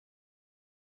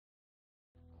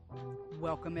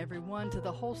Welcome, everyone, to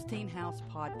the Holstein House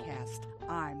podcast.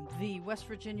 I'm the West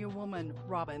Virginia woman,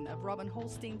 Robin, of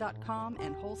RobinHolstein.com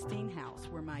and Holstein House,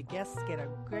 where my guests get a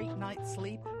great night's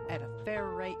sleep at a fair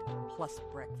rate plus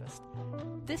breakfast.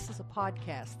 This is a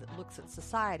podcast that looks at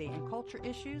society and culture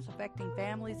issues affecting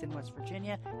families in West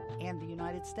Virginia and the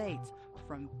United States,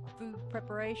 from food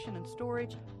preparation and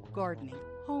storage, gardening,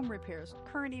 home repairs,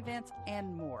 current events,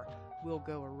 and more. We'll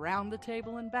go around the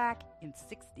table and back in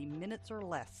 60 minutes or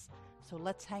less. So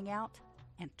let's hang out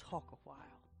and talk a while.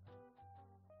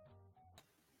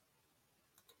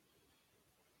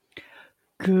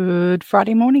 Good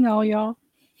Friday morning, all y'all.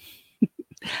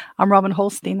 I'm Robin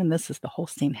Holstein, and this is the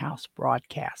Holstein House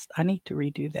broadcast. I need to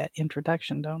redo that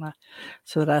introduction, don't I?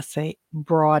 So that I say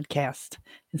broadcast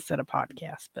instead of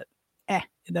podcast. But it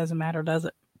doesn't matter, does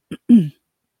it?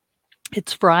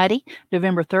 It's Friday,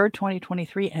 November 3rd,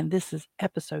 2023, and this is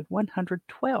episode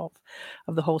 112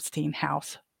 of the Holstein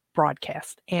House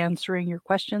broadcast, answering your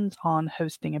questions on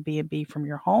hosting a B&B from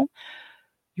your home,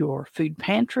 your food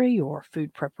pantry, your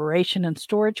food preparation and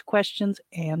storage questions,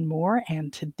 and more.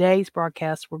 And today's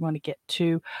broadcast, we're going to get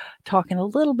to talking a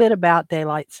little bit about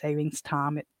daylight savings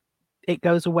time. It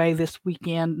goes away this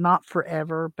weekend, not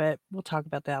forever, but we'll talk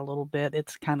about that a little bit.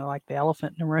 It's kind of like the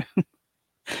elephant in the room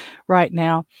right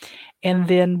now. And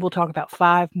then we'll talk about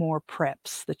 5 more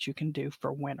preps that you can do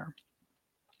for winter.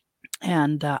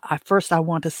 And I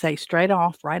want to say straight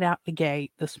off, right out the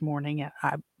gate this morning,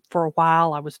 for a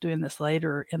while I was doing this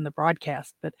later in the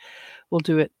broadcast, but we'll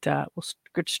do it. We'll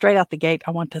straight out the gate.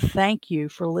 I want to thank you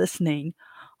for listening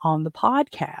on the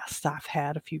podcast. I've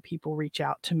had a few people reach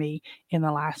out to me in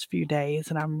the last few days,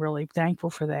 and I'm really thankful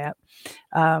for that.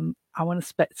 I want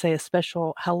to say a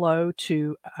special hello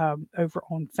to over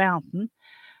on Fountain.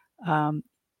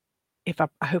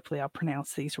 Hopefully I'll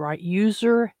pronounce these right.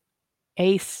 User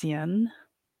Asian,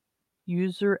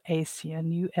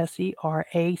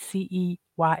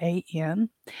 USERACEYAN,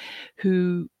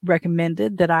 who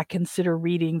recommended that I consider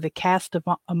reading The Cast of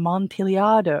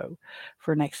Amontillado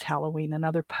for next Halloween,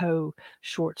 another Poe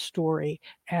short story.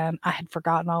 And I had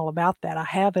forgotten all about that. I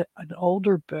have an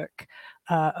older book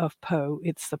of Poe.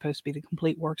 It's supposed to be the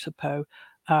complete works of Poe.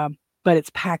 But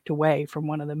it's packed away from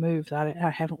one of the moves. I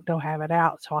don't have it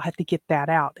out, so I'll have to get that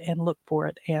out and look for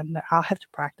it, and I'll have to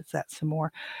practice that some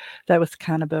more. That was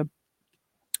kind of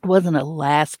wasn't a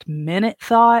last minute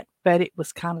thought, but it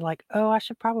was kind of like, oh, I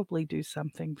should probably do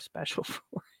something special for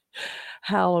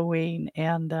Halloween,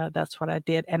 and that's what I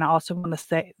did. And I also want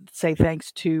to say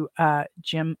thanks to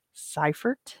Jim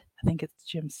Seifert. I think it's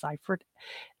Jim Seifert,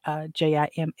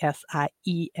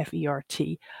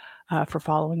 JIMSIEFERT. For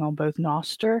following on both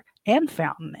Noster and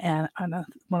Fountain. And I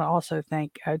want to also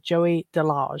thank Joey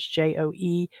Delage,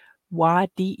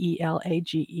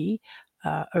 JOEYDELAGE,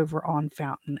 over on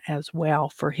Fountain as well,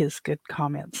 for his good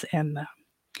comments and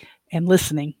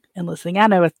listening. I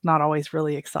know it's not always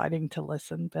really exciting to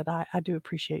listen, but I do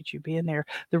appreciate you being there.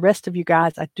 The rest of you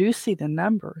guys, I do see the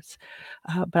numbers,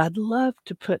 but I'd love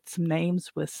to put some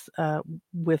names with the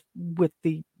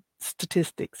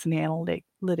statistics and the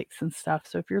analytics and stuff.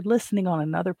 So if you're listening on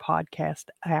another podcast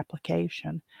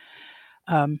application,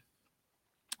 one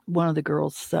of the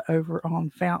girls over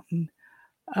on Fountain,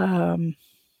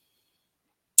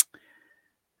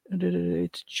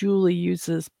 it's Julie,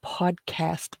 uses Pocket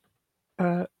Cast,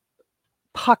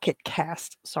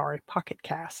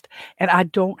 and I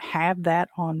don't have that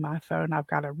on my phone. I've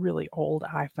got a really old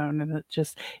iPhone, and it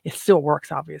still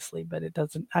works, obviously, but I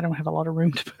don't have a lot of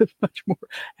room to put much more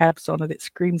apps on it. It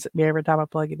screams at me every time I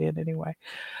plug it in anyway.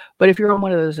 But if you're on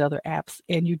one of those other apps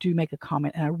and you do make a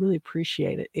comment, and I really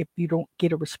appreciate it, if you don't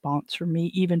get a response from me,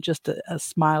 even just a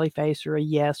smiley face or a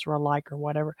yes or a like or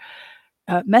whatever,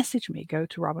 message me. Go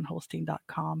to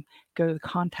RobinHolstein.com, go to the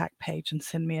contact page and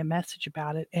send me a message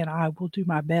about it, and I will do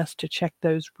my best to check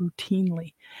those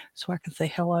routinely so I can say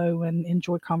hello and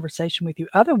enjoy conversation with you.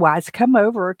 Otherwise, come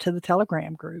over to the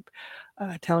Telegram group.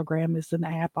 Telegram is an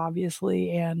app,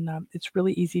 obviously, and it's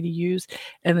really easy to use.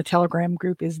 And the Telegram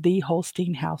group is the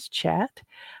Holstein House Chat.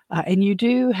 And you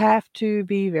do have to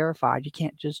be verified. You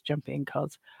can't just jump in,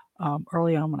 because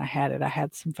early on when I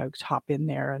had some folks hop in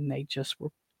there, and they just were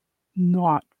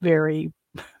not very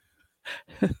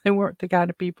they weren't the kind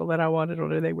of people that I wanted,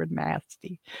 or they were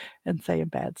nasty and saying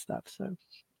bad stuff. So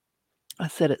I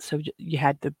said it, so you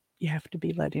have to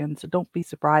be let in. So don't be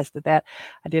surprised at that.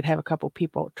 I did have a couple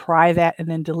people try that and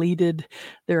then deleted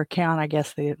their account. I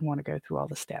guess they didn't want to go through all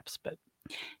the steps, but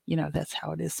that's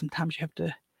how it is. Sometimes you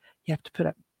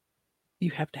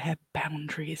have to have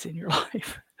boundaries in your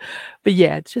life. But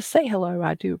yeah, just say hello.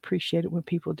 I do appreciate it when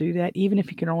people do that. Even if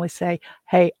you can only say,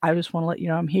 hey, I just want to let you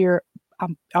know I'm here.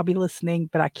 I'll be listening,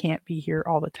 but I can't be here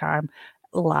all the time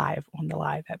live on the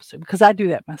live episode because I do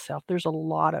that myself. There's a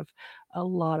lot of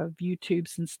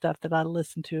YouTubes and stuff that I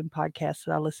listen to and podcasts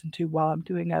that I listen to while I'm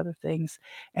doing other things,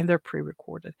 and they're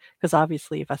pre-recorded because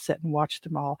obviously if I sit and watch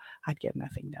them all, I'd get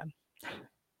nothing done.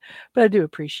 But I do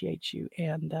appreciate you,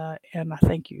 and I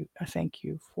thank you. I thank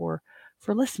you for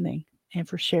listening and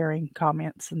for sharing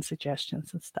comments and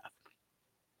suggestions and stuff.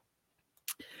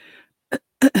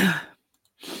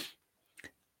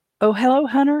 Oh, hello,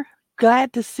 Hunter.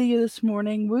 Glad to see you this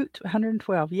morning. Woot,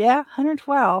 112. Yeah,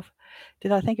 112.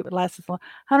 Did I think it would last as long?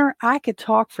 Hunter, I could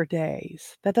talk for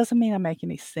days. That doesn't mean I make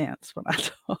any sense when I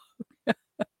talk.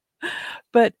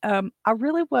 But I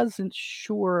really wasn't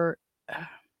sure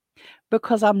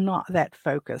because I'm not that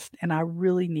focused and I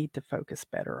really need to focus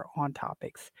better on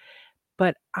topics.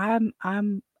 But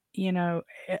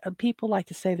people like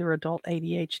to say they're adult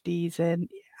ADHDs, and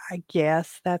I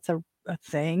guess that's a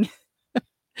thing.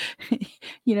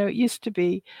 It used to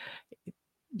be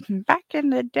back in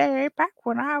the day, back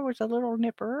when I was a little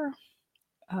nipper.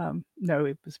 No,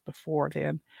 it was before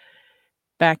then.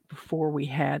 Back before we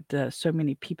had so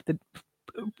many people.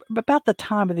 About the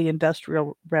time of the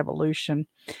Industrial Revolution,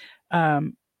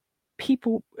 um,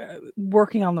 people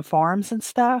working on the farms and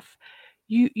stuff.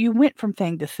 You went from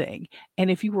thing to thing,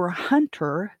 and if you were a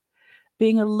hunter,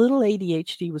 being a little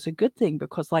ADHD was a good thing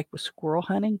because, like with squirrel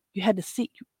hunting, you had to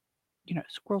see.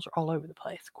 Squirrels are all over the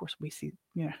place. Of course, we see,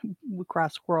 we cry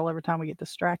squirrel every time we get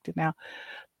distracted now,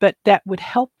 but that would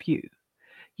help you.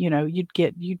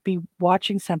 You'd be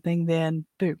watching something, then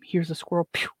boom, here's a squirrel,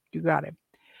 pew, you got him.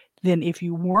 Then if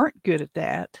you weren't good at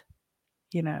that,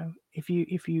 if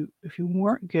you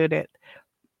weren't good at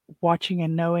watching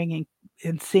and knowing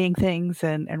and seeing things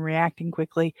and reacting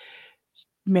quickly,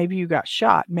 maybe you got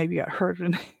shot, maybe you got hurt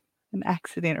in an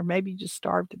accident, or maybe you just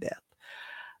starved to death.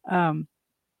 Um,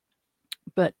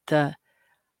 but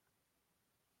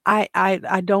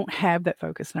I don't have that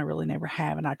focus, and I really never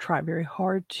have, and I try very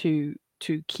hard to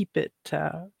keep it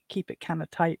kind of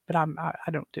tight, but I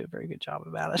don't do a very good job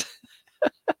about it.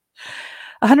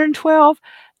 112,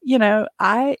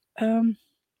 I did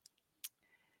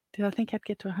I think I'd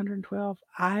get to 112?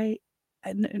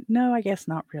 No, I guess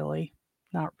not really,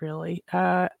 not really.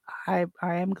 I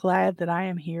am glad that I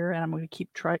am here, and I'm going to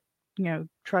keep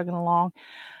trugging along.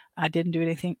 I didn't do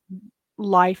anything.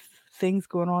 Life things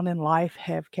going on in life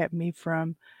have kept me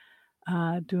from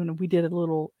doing. We did a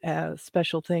little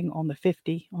special thing on the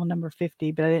 50, on number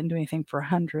 50, but I didn't do anything for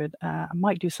 100. I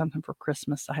might do something for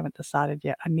Christmas. I haven't decided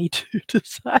yet. I need to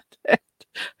decide that.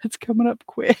 It's coming up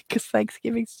quick because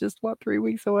Thanksgiving's just what, 3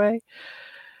 weeks away.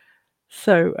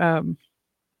 So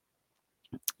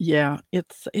yeah,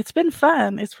 it's been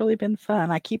fun. It's really been fun.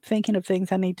 I keep thinking of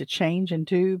things I need to change and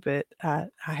do, but I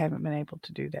haven't been able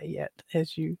to do that yet,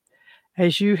 as you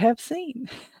have seen.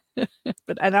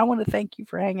 And I want to thank you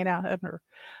for hanging out, Hunter.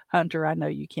 Hunter, I know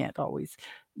you can't always,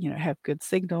 have good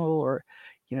signal, or,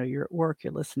 you're at work,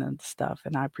 you're listening to stuff,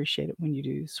 and I appreciate it when you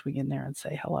do swing in there and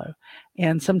say hello.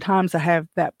 And sometimes I have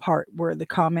that part where the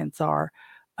comments are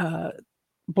uh,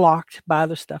 blocked by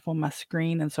other stuff on my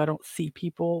screen, and so I don't see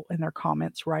people and their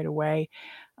comments right away.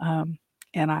 Um,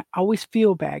 and I always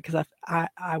feel bad because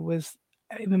I was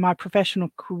in my professional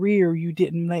career, you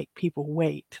didn't make people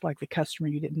wait, like the customer,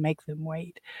 you didn't make them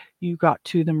wait. You got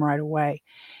to them right away.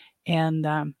 And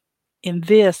in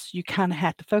this, you kind of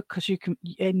have to focus. You can,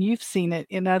 and you've seen it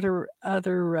in other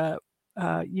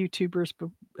YouTubers, but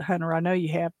Hunter, I know you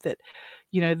have that.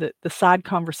 The side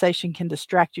conversation can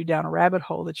distract you down a rabbit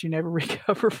hole that you never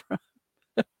recover from.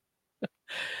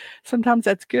 Sometimes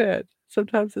that's good.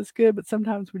 Sometimes it's good, but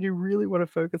sometimes when you really want to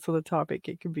focus on the topic,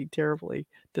 it can be terribly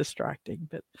distracting.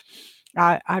 But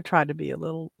I try to be a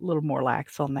little more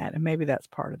lax on that, and maybe that's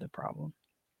part of the problem.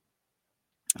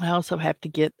 I also have to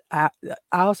get I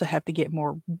also have to get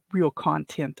more real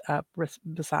content up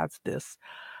besides this.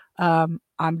 I'm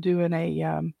doing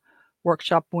a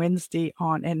workshop Wednesday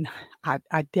on, and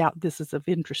I doubt this is of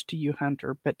interest to you,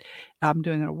 Hunter, but I'm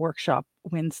doing a workshop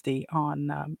Wednesday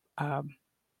on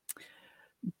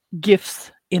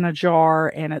gifts in a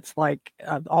jar, and it's like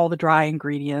all the dry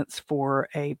ingredients for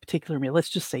a particular meal. Let's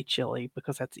just say chili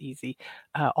because that's easy.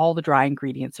 All the dry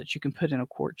ingredients that you can put in a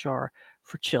quart jar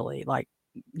for chili, like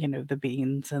the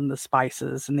beans and the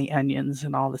spices and the onions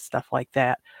and all the stuff like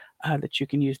that. That you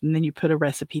can use, and then you put a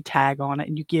recipe tag on it,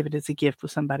 and you give it as a gift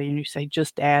with somebody, and you say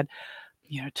just add,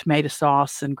 tomato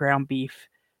sauce and ground beef.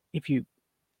 If you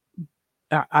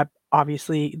I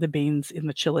obviously the beans in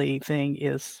the chili thing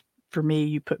is, for me,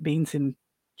 you put beans in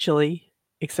chili,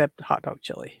 except hot dog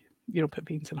chili. You don't put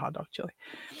beans in hot dog chili.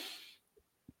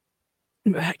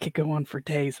 That could go on for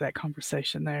days, that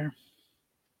conversation there.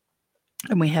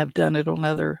 And we have done it on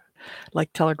other,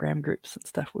 like Telegram groups and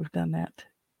stuff. We've done that.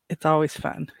 It's always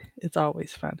fun. It's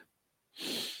always fun.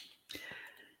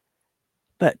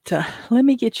 But let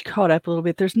me get you caught up a little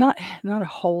bit. There's not a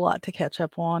whole lot to catch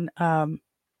up on.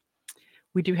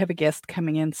 We do have a guest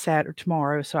coming in Saturday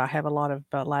tomorrow, so I have a lot of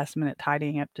last minute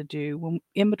tidying up to do. When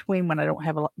in between, when I don't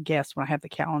have a guest, when I have the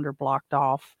calendar blocked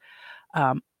off,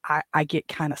 I get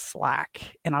kind of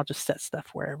slack, and I'll just set stuff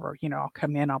wherever. I'll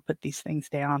come in, I'll put these things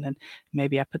down, and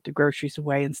maybe I put the groceries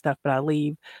away and stuff, but I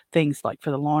leave things like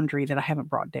for the laundry that I haven't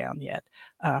brought down yet,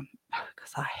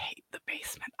 because I hate the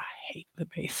basement. I hate the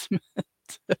basement.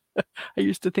 I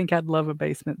used to think I'd love a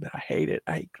basement, but I hate it.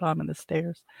 I hate climbing the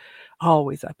stairs,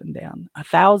 always up and down,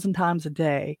 1,000 times a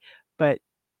day. But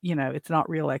it's not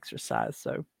real exercise,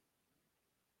 so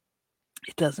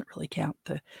it doesn't really count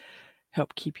to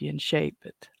help keep you in shape.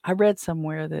 But I read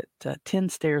somewhere that 10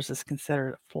 stairs is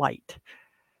considered a flight,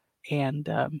 and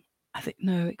I think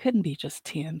no, it couldn't be just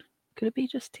 10. Could it be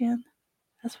just 10?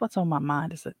 That's what's on my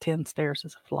mind, is that 10 stairs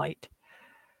is a flight,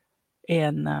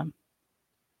 and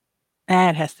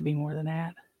it has to be more than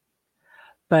that.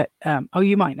 But oh,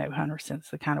 you might know, Hunter, since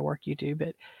the kind of work you do.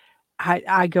 But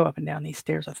I go up and down these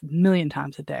stairs a million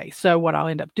times a day. So what I'll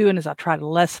end up doing is I try to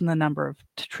lessen the number of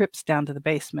trips down to the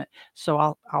basement. So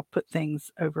I'll put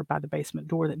things over by the basement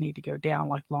door that need to go down,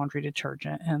 like laundry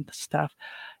detergent and stuff,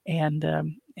 and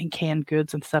canned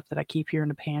goods and stuff that I keep here in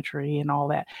the pantry and all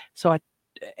that. So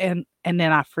and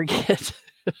then I forget.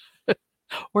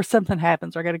 Or something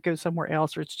happens, or I got to go somewhere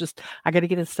else, or it's just I got to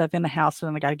get this stuff in the house, and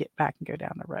then I got to get back and go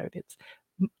down the road.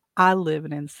 I live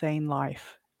an insane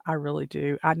life. I really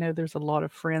do. I know there's a lot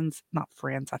of friends, not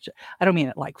friends. I don't mean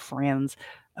it like friends.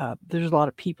 There's a lot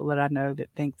of people that I know that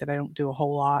think that I don't do a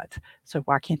whole lot. So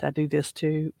why can't I do this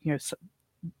too? Here's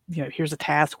a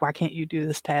task. Why can't you do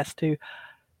this task too?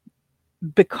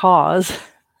 Because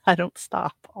I don't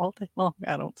stop all day long.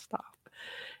 I don't stop.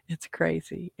 It's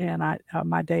crazy, and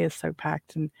my day is so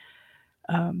packed. And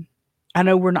um, I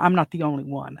know I'm not the only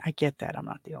one. I get that I'm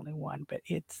not the only one, but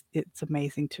it's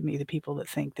amazing to me, the people that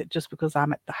think that just because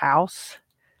I'm at the house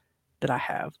that I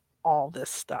have all this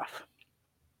stuff.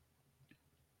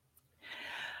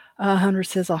 Hunter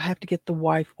says I'll have to get the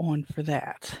wife on for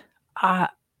that. I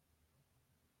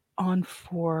on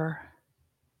for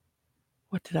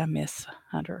what did I miss,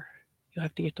 Hunter? You'll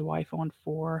have to get the wife on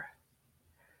for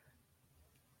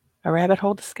a rabbit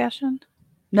hole discussion.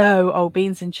 No, oh,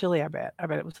 beans and chili. I bet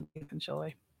it was beans and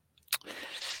chili.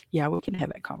 Yeah, we can have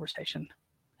that conversation.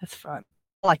 That's fun.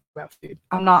 I like about food.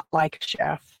 I'm not like a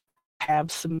chef. I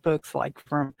have some books like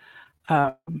from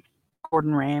um,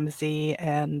 Gordon Ramsay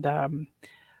and um,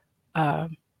 oh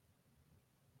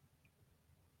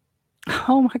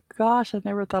my gosh, I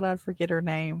never thought I'd forget her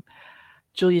name.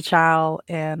 Julia Child,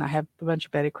 and I have a bunch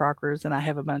of Betty Crockers, and I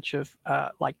have a bunch of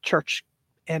like church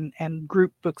and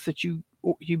group books that you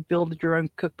build your own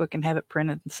cookbook and have it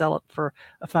printed and sell it for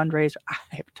a fundraiser. I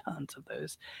have tons of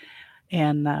those,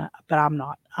 and but I'm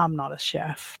not a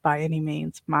chef by any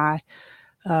means.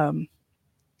 Um,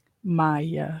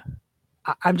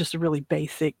 I'm just a really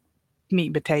basic meat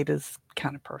and potatoes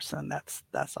kind of person.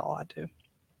 That's all I do.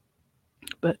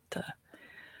 But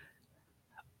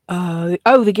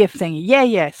oh, the gift thing. Yeah,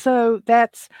 yeah. So they're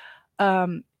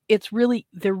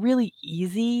really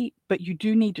easy, but you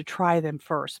do need to try them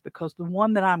first, because the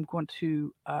one that I'm going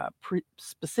to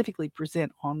specifically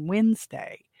present on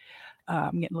Wednesday,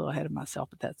 I'm getting a little ahead of myself,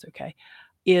 but that's okay.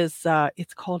 Is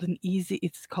it's called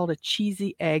a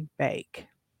cheesy egg bake.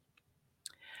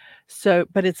 So,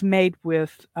 but it's made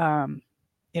with and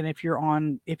if you're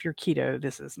keto,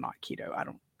 this is not keto.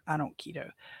 I don't keto.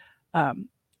 Um,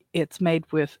 it's made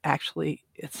with, actually,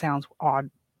 it sounds odd,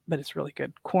 but it's really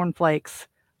good. Cornflakes,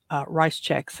 rice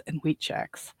checks, and wheat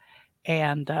checks,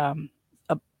 and a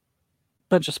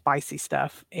bunch of spicy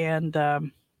stuff. And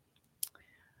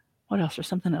what else? Or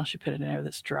something else you put in there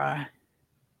that's dry.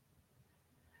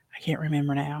 I can't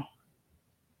remember now.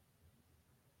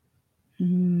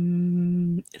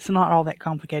 It's not all that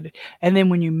complicated. And then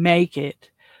when you make it,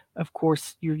 of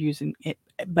course, you're using it.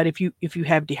 But if you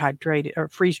have dehydrated or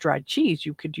freeze dried cheese,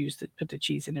 you could put the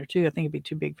cheese in there too. I think it'd be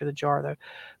too big for the jar though.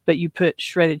 But you put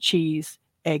shredded cheese,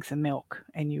 eggs, and milk,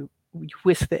 and you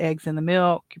whisk the eggs in the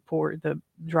milk. You pour the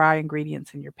dry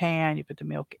ingredients in your pan. You put the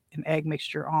milk and egg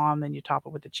mixture on, then you top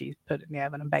it with the cheese, put it in the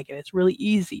oven, and bake it. It's really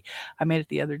easy. I made it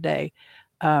the other day.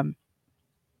 Um,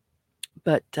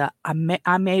 but I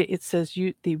made it. It says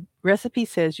the recipe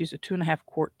says use a 2.5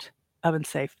 quart oven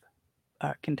safe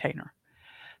container.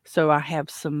 So I have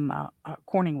some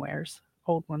Corningwares,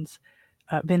 old ones,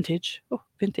 vintage,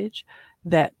 vintage,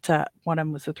 that one of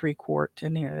them was a 3 quart,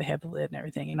 and they have the lid and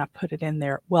everything, and I put it in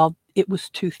there. Well, it was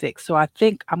too thick, so I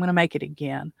think I'm going to make it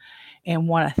again. And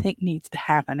what I think needs to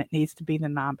happen, it needs to be the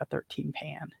 9 by 13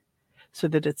 pan, so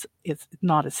that it's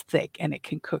not as thick and it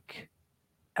can cook.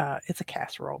 It's a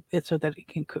casserole. It's so that it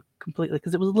can cook completely,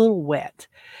 because it was a little wet,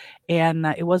 and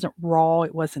it wasn't raw.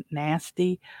 It wasn't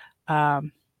nasty,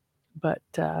 um, but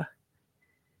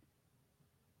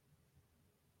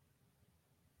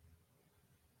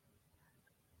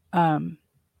um,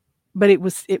 it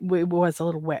was a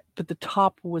little wet. But the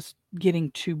top was getting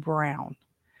too brown.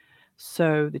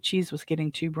 So the cheese was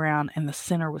getting too brown and the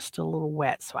center was still a little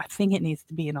wet. So I think it needs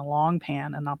to be in a long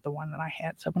pan and not the one that I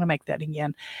had. So I'm going to make that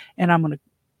again. And I'm going to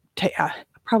take, I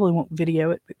probably won't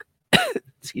video it.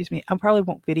 Excuse me. I probably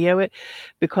won't video it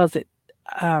because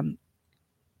um,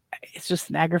 it's just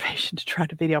an aggravation to try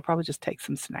to video. I'll probably just take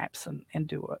some snaps and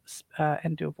do a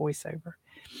voiceover.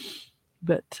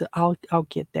 But I'll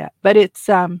get that. But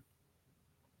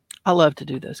I love to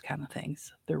do those kind of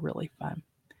things. They're really fun.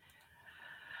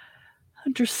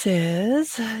 Hunter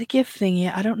says, gift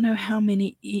thingy. I don't know how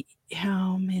many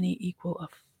equal a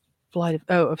flight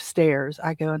of stairs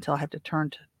I go until I have to turn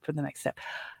for the next step.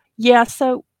 Yeah,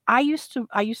 so I used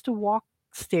to walk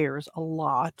stairs a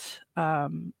lot,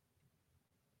 and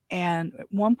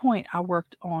at one point I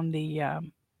worked on the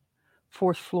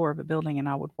fourth floor of a building, and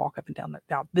I would walk up and down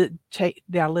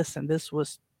now listen, this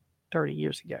was 30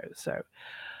 years ago, so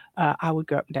I would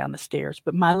go up and down the stairs.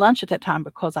 But my lunch at that time,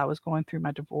 because I was going through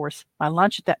my divorce, my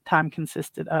lunch at that time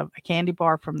consisted of a candy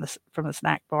bar from the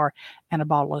snack bar and a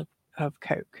bottle of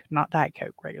Coke, not Diet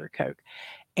Coke, regular Coke,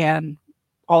 and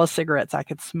all the cigarettes I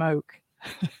could smoke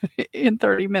in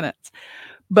 30 minutes.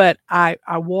 But I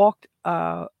walked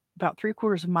about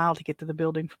 3/4 of a mile to get to the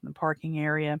building from the parking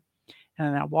area, and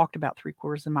then I walked about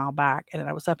 3/4 of a mile back, and then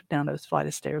I was up and down those flight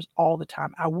of stairs all the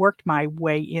time. I worked my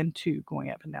way into going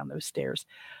up and down those stairs,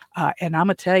 and I'm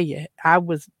gonna tell you, I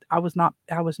was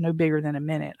no bigger than a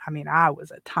minute. I mean, I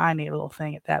was a tiny little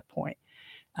thing at that point.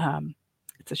 Um,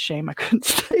 it's a shame I couldn't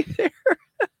stay there.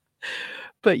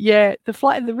 But yeah,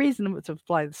 the reason it was a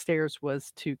flight of stairs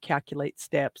was to calculate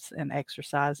steps and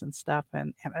exercise and stuff,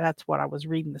 and that's what I was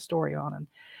reading the story on.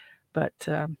 But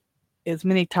as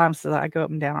many times as I go up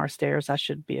and down our stairs, I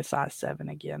should be a size 7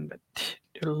 again. But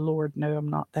Lord, no, I'm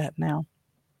not that now.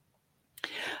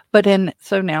 But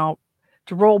so now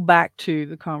to roll back to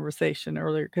the conversation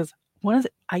earlier, because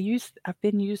I've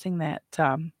been using that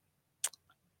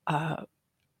uh,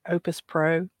 Opus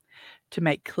Pro to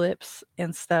make clips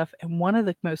and stuff. And one of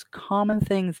the most common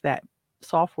things that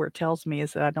software tells me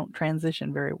is that I don't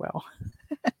transition very well,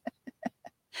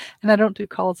 and I don't do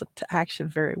calls to action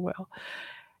very well.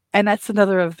 And that's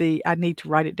another of the I need to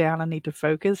write it down, I need to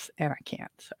focus, and I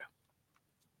can't. So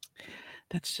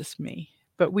that's just me.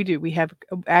 But we have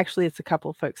actually it's a couple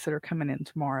of folks that are coming in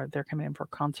tomorrow. They're coming in for a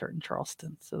concert in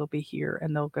Charleston. So they'll be here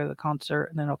and they'll go to the concert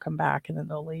and then they'll come back and then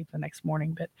they'll leave the next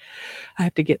morning. But I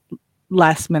have to get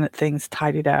last minute things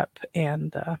tidied up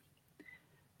and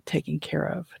taken care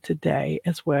of today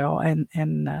as well. And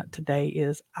today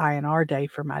is INR day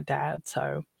for my dad.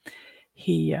 So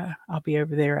I'll be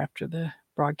over there after the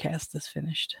broadcast is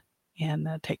finished and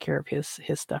take care of his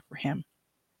stuff for him.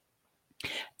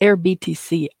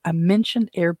 AirBTC. I mentioned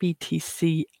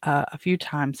AirBTC a few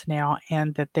times now,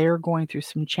 and that they're going through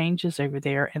some changes over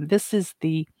there. And this is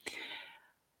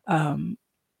um,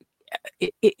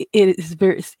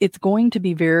 it's going to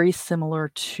be very similar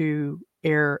to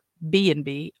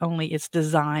Airbnb, only it's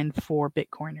designed for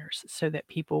Bitcoiners, so that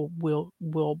people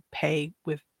will pay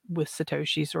with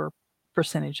satoshis or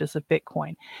percentages of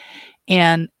Bitcoin.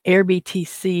 And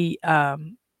AirBTC,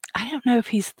 I don't know if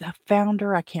he's the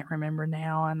founder. I can't remember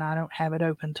now, and I don't have it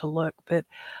open to look. But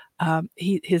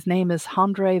his name is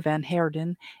Andre Van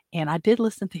Herden, and I did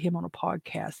listen to him on a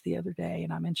podcast the other day,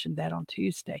 and I mentioned that on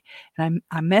Tuesday. And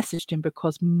I messaged him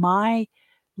because my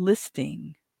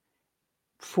listing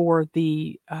for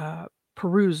the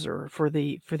peruser for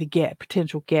the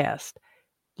potential guest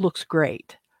looks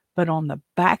great. But on the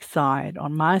back side,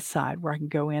 on my side, where I can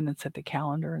go in and set the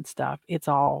calendar and stuff, it's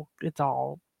all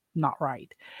not right.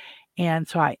 And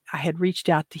so I had reached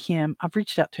out to him. I've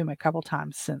reached out to him a couple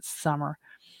times since summer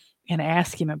and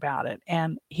asked him about it.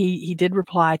 And he did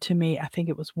reply to me, I think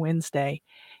it was Wednesday,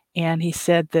 and he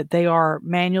said that they are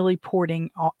manually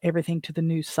porting everything to the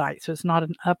new site. So it's not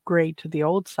an upgrade to the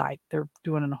old site. They're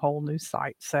doing a whole new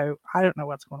site. So I don't know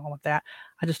what's going on with that.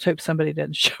 I just hope somebody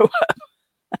doesn't show up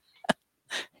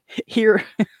here.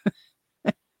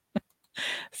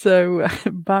 So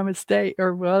by mistake,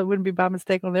 or well, it wouldn't be by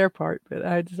mistake on their part, but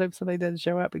I just hope somebody doesn't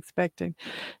show up expecting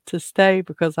to stay,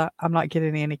 because I'm not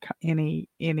getting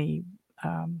any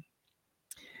um,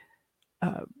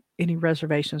 uh, any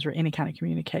reservations or any kind of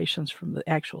communications from the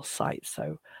actual site.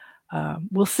 So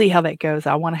we'll see how that goes.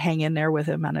 I want to hang in there with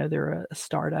them. I know they're a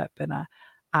startup, and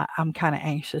I'm kind of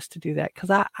anxious to do that because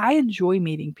I enjoy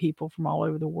meeting people from all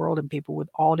over the world and people with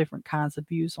all different kinds of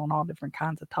views on all different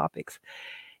kinds of topics.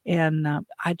 And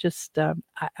I just,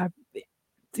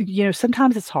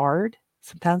 sometimes it's hard.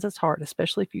 Sometimes it's hard,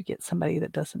 especially if you get somebody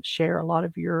that doesn't share a lot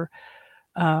of your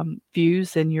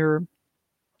views and your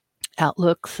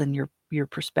outlooks and your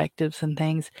perspectives and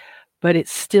things, but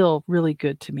it's still really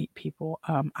good to meet people.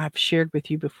 I've shared with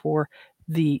you before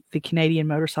the Canadian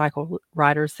motorcycle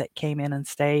riders that came in and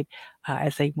stayed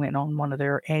as they went on one of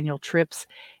their annual trips,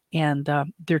 and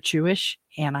they're Jewish.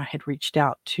 And I had reached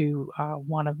out to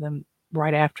one of them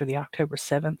right after the October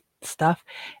 7th stuff,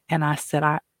 and I said,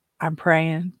 I'm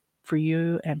praying for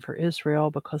you and for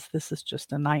Israel because this is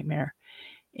just a nightmare.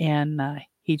 And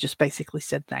he just basically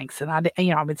said thanks. And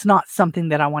it's not something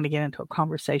that I want to get into a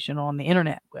conversation on the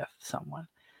internet with someone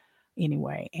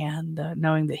anyway. And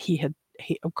knowing that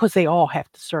because they all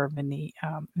have to serve in the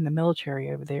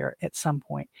military over there at some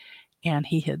point, and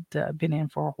he had been in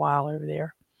for a while over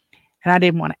there. And I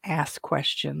didn't want to ask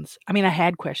questions. I mean, I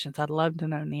had questions I'd love to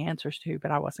know the answers to,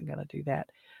 but I wasn't going to do that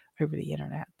over the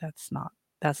internet. That's not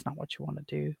what you want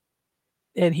to do,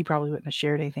 and he probably wouldn't have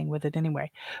shared anything with it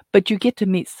anyway. But you get to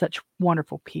meet such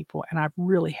wonderful people, and I've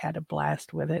really had a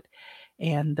blast with it,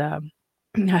 and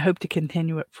I hope to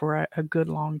continue it for a good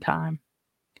long time.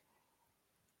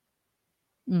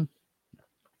 Mm,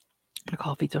 the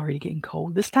coffee's already getting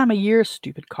cold. This time of year,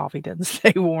 stupid coffee doesn't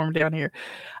stay warm down here.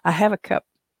 I have a cup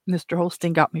Mr.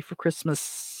 Holstein got me for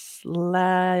Christmas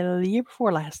the year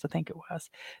before last, I think it was,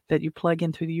 that you plug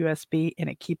into the USB and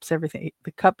it keeps everything.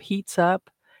 The cup heats up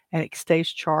and it stays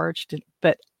charged.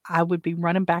 But I would be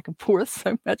running back and forth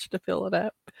so much to fill it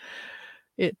up.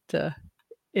 It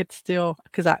it's still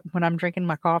because I when I'm drinking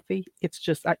my coffee, it's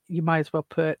just you might as well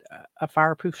put a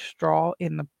fireproof straw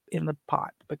in the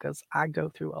pot because I go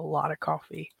through a lot of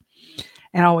coffee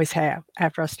and I always have.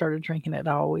 After I started drinking it,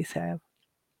 I always have.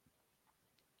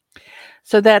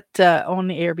 So that on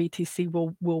the Air BTC,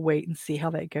 we'll wait and see how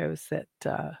that goes. That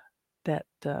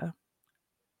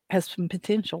has some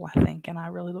potential, I think, and I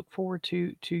really look forward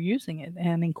to using it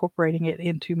and incorporating it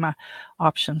into my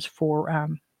options for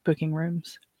booking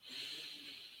rooms.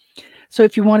 So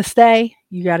if you want to stay,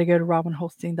 you got to go to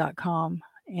robinholstein.com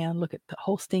and look at the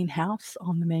Holstein House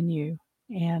on the menu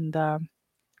and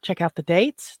check out the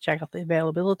dates, check out the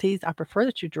availabilities. I prefer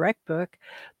that you direct book,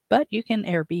 but you can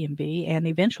Airbnb and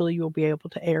eventually you'll be able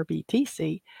to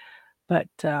Airbnb. But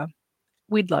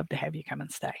we'd love to have you come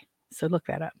and stay. So look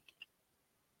that up.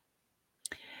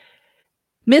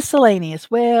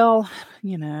 Miscellaneous. Well,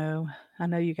 I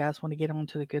know you guys want to get on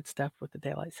to the good stuff with the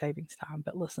daylight savings time,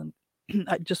 but listen,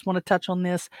 I just want to touch on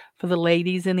this for the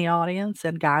ladies in the audience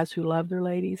and guys who love their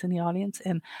ladies in the audience,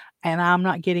 and I'm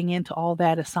not getting into all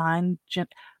that assigned.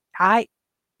 I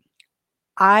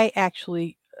I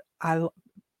actually I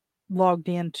logged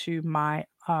into my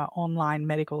online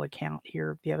medical account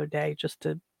here the other day just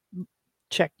to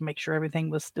check, make sure everything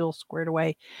was still squared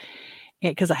away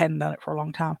because I hadn't done it for a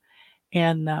long time.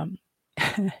 And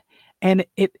and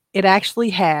it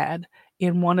actually had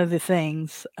in one of the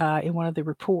things in one of the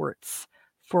reports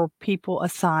for people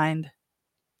assigned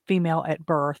female at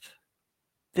birth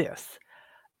this,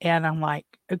 and I'm like,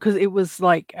 because it was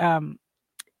like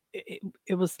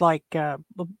it was like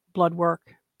blood work,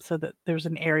 so that there's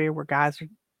an area where guys are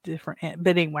different.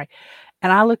 But anyway,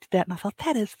 and I looked at that and I thought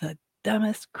that is the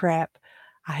dumbest crap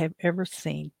I have ever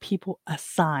seen. People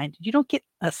assigned. You don't get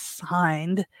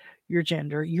assigned your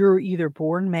gender. You're either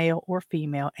born male or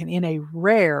female. And in a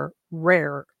rare,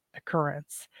 rare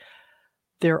occurrence,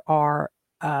 there are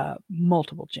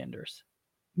multiple genders.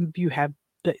 You have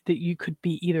that you could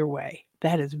be either way.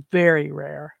 That is very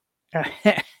rare.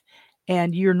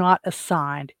 And you're not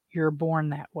assigned. You're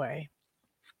born that way.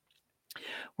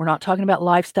 We're not talking about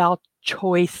lifestyle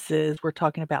choices. We're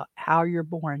talking about how you're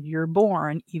born. You're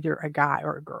born either a guy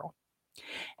or a girl.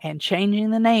 And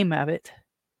changing the name of it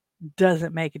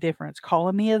doesn't make a difference.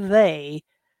 Calling me a they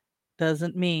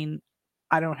doesn't mean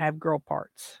I don't have girl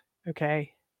parts.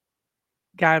 Okay?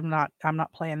 God, I'm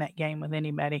not playing that game with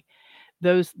anybody.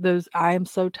 Those I am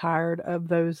so tired of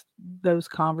those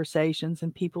conversations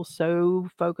and people so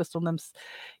focused on them,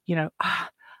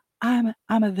 I'm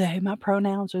a they. My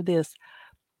pronouns are this.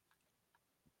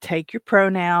 Take your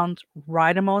pronouns,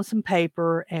 write them on some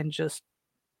paper, and just,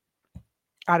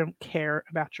 I don't care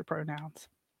about your pronouns.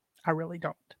 I really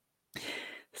don't.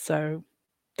 So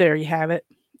there you have it.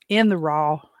 In the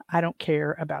raw, I don't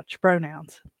care about your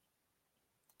pronouns.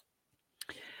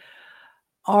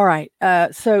 All right.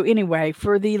 So anyway,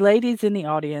 for the ladies in the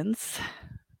audience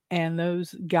and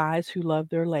those guys who love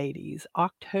their ladies,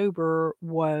 October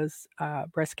was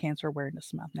Breast Cancer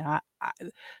Awareness Month. Now,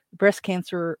 breast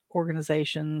cancer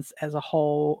organizations as a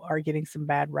whole are getting some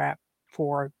bad rap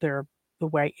for the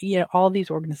way, all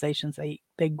these organizations,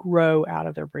 they grow out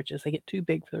of their britches. They get too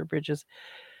big for their britches.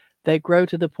 They grow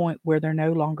to the point where they're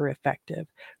no longer effective.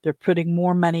 They're putting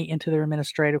more money into their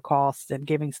administrative costs and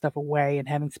giving stuff away and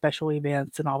having special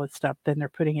events and all this stuff than they're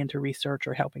putting into research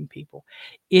or helping people.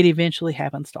 It eventually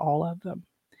happens to all of them.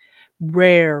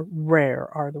 Rare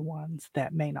are the ones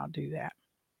that may not do that.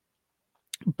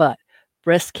 But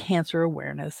breast cancer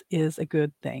awareness is a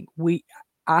good thing.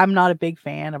 I'm not a big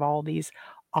fan of all these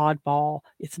oddball,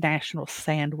 it's National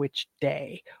Sandwich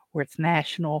Day or it's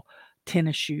National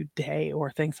Tennis Shoe Day or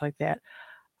things like that.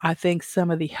 I think some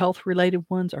of the health related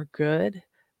ones are good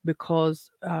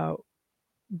because there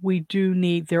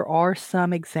are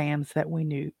some exams that we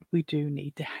do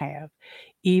need to have.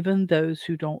 Even those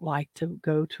who don't like to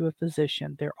go to a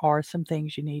physician, there are some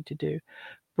things you need to do.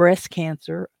 Breast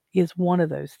cancer is one of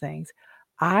those things.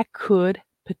 I could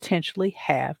potentially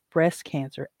have breast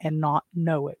cancer and not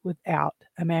know it without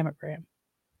a mammogram.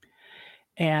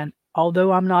 And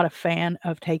although I'm not a fan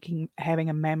of having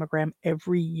a mammogram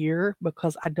every year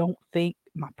because I don't think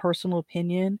my personal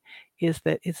opinion is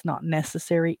that it's not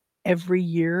necessary every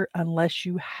year unless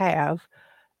you have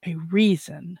a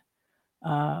reason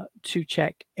to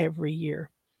check every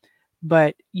year.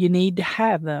 But you need to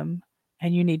have them,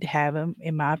 and you need to have them,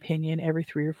 in my opinion, every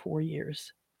 3 or 4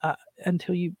 years uh,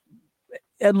 until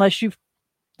unless you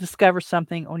discover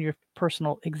something on your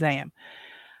personal exam.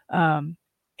 Um,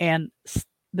 and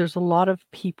there's a lot of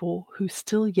people who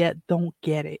still yet don't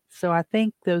get it. So I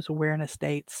think those awareness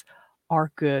dates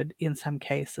are good in some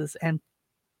cases. And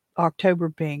October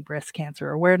being Breast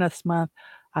Cancer Awareness Month,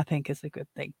 I think is a good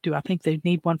thing. Do I think they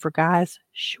need one for guys?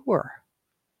 Sure.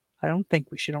 I don't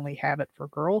think we should only have it for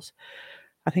girls.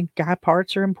 I think guy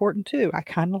parts are important too. I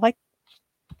kind of like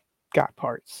guy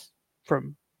parts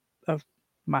from of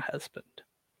my husband,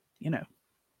 you know,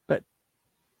 but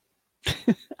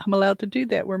I'm allowed to do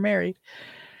that. We're married.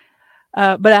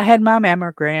 But I had my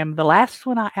mammogram. The last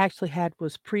one I actually had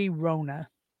was pre-Rona.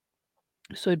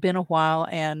 So it'd been a while,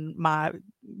 and my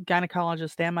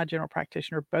gynecologist and my general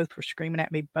practitioner both were screaming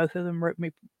at me. Both of them wrote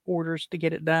me orders to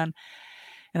get it done.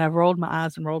 And I've rolled my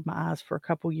eyes and rolled my eyes for a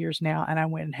couple years now, and I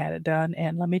went and had it done.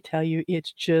 And let me tell you,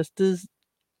 it's just as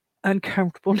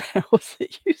uncomfortable now as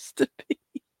it used to be.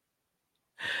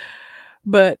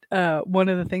 But one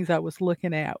of the things I was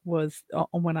looking at was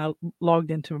when I logged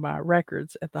into my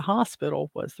records at the hospital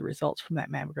was the results from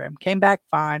that mammogram. Came back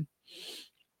fine.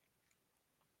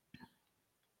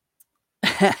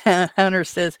 Hunter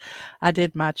says, I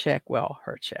did my check. Well,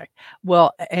 her check.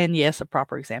 Well, and yes, a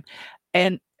proper exam.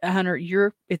 And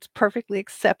Hunter, it's perfectly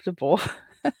acceptable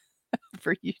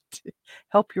for you to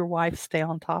help your wife stay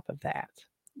on top of that.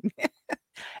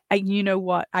 And you know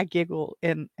what? I giggle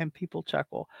and people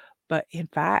chuckle. But in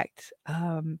fact,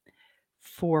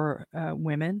 for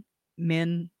women,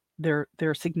 men,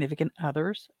 their significant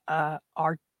others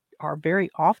are very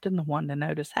often the one to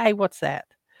notice, hey, what's that?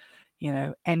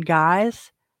 And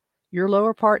guys, your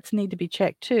lower parts need to be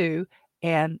checked too.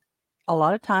 And a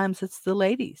lot of times it's the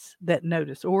ladies that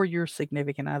notice or your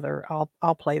significant other.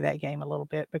 I'll play that game a little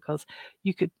bit because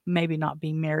you could maybe not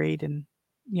be married and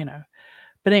you know.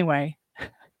 But anyway,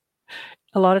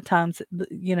 a lot of times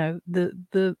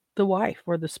the wife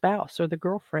or the spouse or the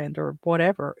girlfriend or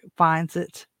whatever finds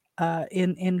it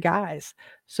in guys.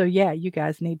 So yeah, you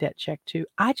guys need that check too.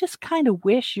 I just kind of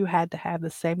wish you had to have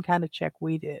the same kind of check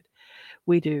we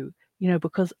do,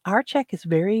 because our check is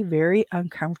very, very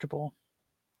uncomfortable.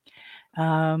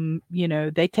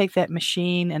 They take that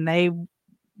machine and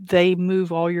they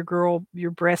move all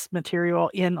your breast material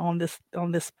in on this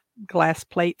glass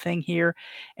plate thing here,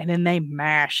 and then they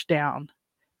mash down.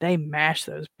 They mash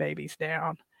those babies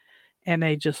down, and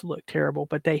they just look terrible.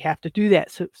 But they have to do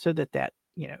that so that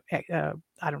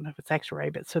I don't know if it's X-ray,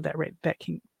 but so that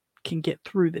can get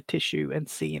through the tissue and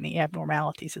see any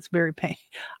abnormalities. It's very pain.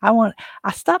 I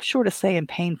stopped short of saying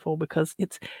painful because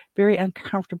it's very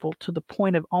uncomfortable to the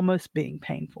point of almost being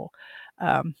painful.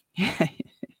 Um,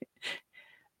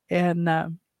 and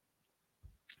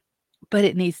but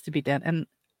it needs to be done.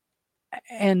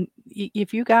 And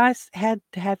if you guys had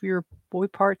to have your boy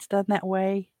parts done that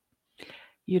way,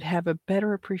 you'd have a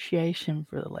better appreciation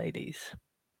for the ladies,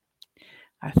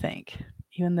 I think.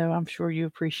 Even though I'm sure you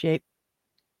appreciate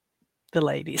the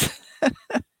ladies.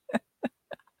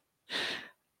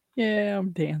 Yeah,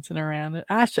 I'm dancing around it.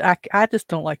 I just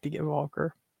don't like to get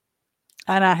vulgar.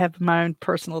 And I have my own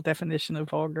personal definition of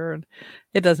vulgar, and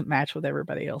it doesn't match with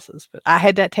everybody else's. But I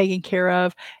had that taken care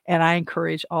of, and I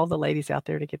encourage all the ladies out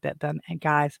there to get that done. And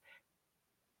guys,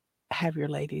 have your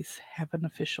ladies have an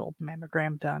official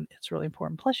mammogram done. It's really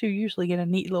important. Plus, you usually get a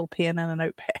neat little pen and a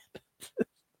notepad.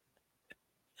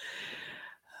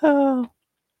 Oh,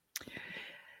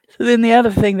 so then the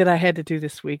other thing that I had to do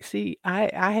this week, see, I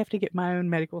have to get my own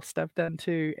medical stuff done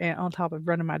too, and on top of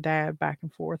running my dad back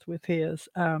and forth with his,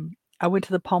 I went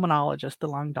to the pulmonologist, the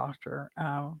lung doctor,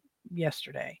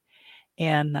 yesterday,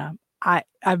 and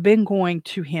I've been going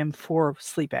to him for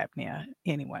sleep apnea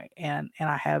anyway, and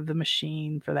I have the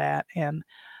machine for that, and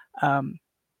um,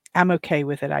 I'm okay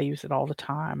with it. I use it all the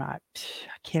time. I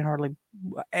can't hardly,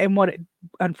 and what it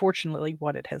unfortunately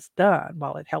what it has done,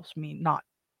 while it helps me not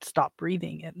stop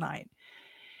breathing at night,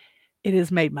 it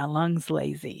has made my lungs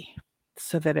lazy.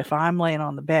 So that if I'm laying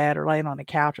on the bed or laying on the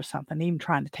couch or something, even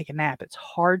trying to take a nap, it's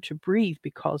hard to breathe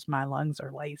because my lungs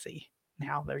are lazy.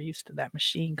 Now they're used to that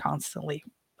machine constantly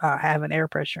having air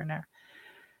pressure in there.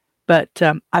 But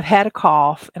I've had a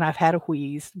cough and I've had a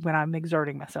wheeze when I'm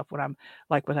exerting myself, when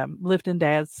I'm lifting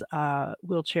Dad's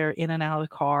wheelchair in and out of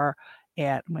the car,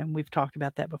 and when we've talked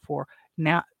about that before.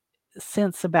 Now,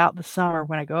 since about the summer,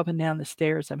 when I go up and down the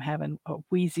stairs, I'm having a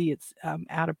wheezy. It's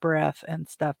out of breath and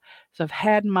stuff. So I've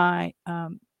had my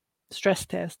stress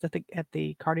test at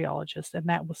the cardiologist, and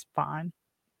that was fine.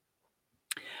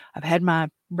 I've had my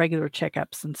regular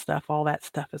checkups and stuff. All that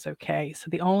stuff is okay. So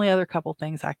the only other couple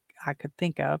things I could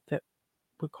think of that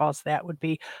would cause that would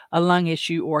be a lung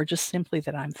issue or just simply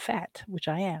that I'm fat, which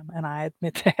I am, and I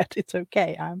admit that. It's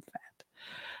okay, I'm fat.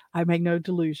 I make no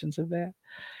delusions of that.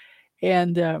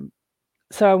 And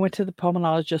so I went to the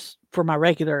pulmonologist for my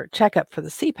regular checkup for the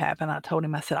CPAP, and I told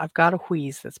him, I said, I've got a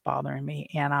wheeze that's bothering me,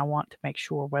 and I want to make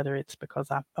sure whether it's because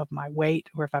of my weight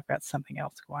or if I've got something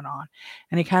else going on.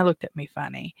 And he kind of looked at me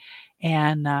funny,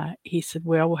 and he said,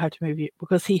 well, we'll have to move you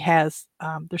because he has,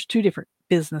 there's two different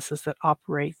businesses that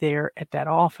operate there at that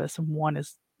office, and one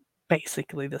is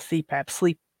basically the CPAP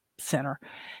sleep center,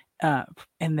 uh,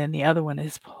 and then the other one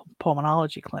is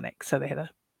pulmonology clinic. So they had to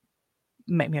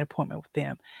make me an appointment with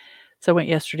them. So I went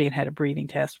yesterday and had a breathing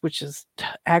test, which is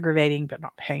aggravating but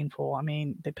not painful. I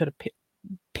mean, they put a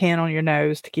pin on your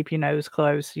nose to keep your nose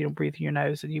closed, so you don't breathe through your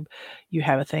nose, and you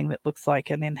have a thing that looks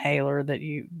like an inhaler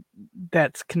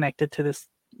that's connected to this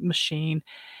machine.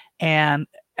 And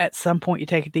at some point, you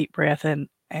take a deep breath and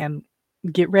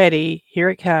get ready. Here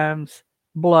it comes.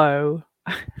 Blow.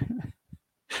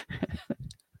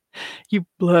 You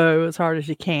blow as hard as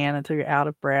you can until you're out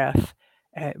of breath.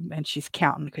 And she's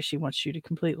counting because she wants you to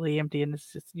completely empty, and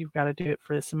you've got to do it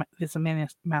for this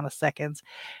amount of seconds,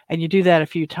 and you do that a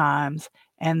few times,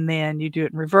 and then you do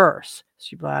it in reverse. So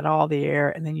you blow out all the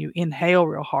air, and then you inhale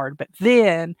real hard. But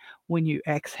then when you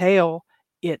exhale,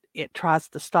 it tries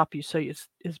to stop you. So it's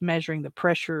measuring the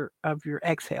pressure of your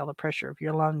exhale, the pressure of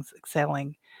your lungs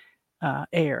exhaling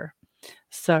air.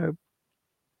 So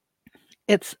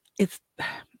it's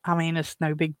I mean, it's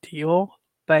no big deal,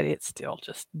 but it's still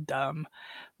just dumb.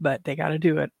 But they gotta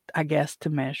do it, I guess, to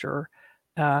measure,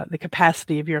 the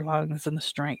capacity of your lungs and the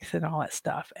strength and all that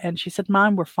stuff. And she said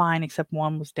mine were fine except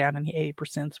one was down in the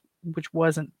 80%, which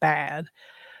wasn't bad,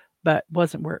 but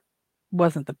wasn't the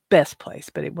best place,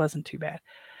 but it wasn't too bad.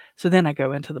 So then I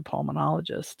go into the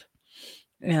pulmonologist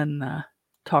and,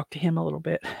 talk to him a little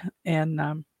bit,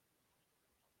 and,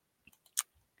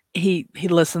 he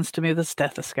listens to me with a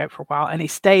stethoscope for a while, and he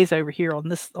stays over here on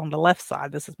the left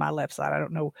side. This is my left side. I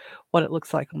don't know what it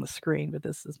looks like on the screen, but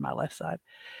this is my left side.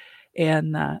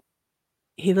 And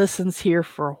he listens here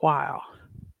for a while.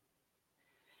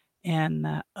 And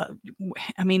I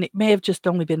mean, it may have just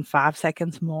only been 5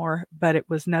 seconds more, but it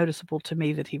was noticeable to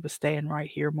me that he was staying right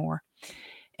here more.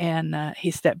 And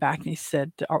he stepped back and he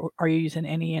said, "Are you using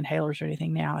any inhalers or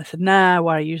anything now?" I said, "Nah.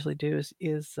 What I usually do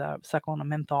is suck on a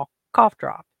menthol cough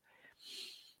drop,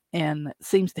 and it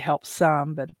seems to help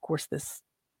some, but of course the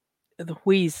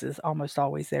wheeze is almost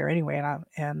always there anyway."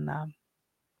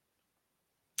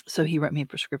 So he wrote me a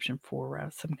prescription for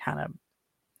some kind of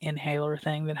inhaler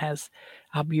thing that has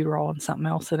albuterol and something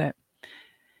else in it.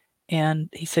 And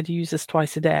he said, "You use this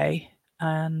twice a day."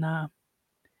 And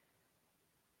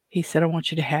he said, "I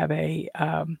want you to have a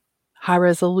high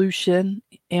resolution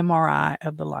MRI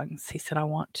of the lungs." He said, "I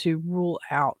want to rule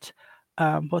out,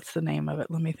 what's the name of it?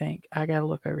 Let me think. I got to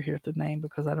look over here at the name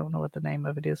because I don't know what the name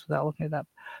of it is without looking it up.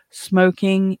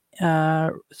 Smoking.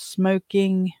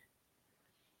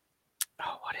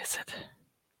 Oh, what is it?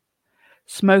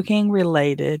 Smoking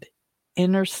related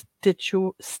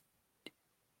interstitial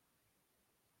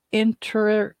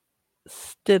interstitial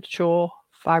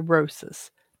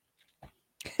fibrosis.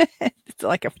 It's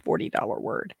like a $40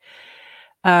 word.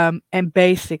 And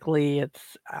basically,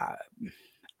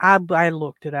 I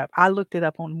looked it up. I looked it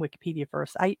up on Wikipedia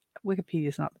first. Wikipedia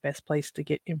is not the best place to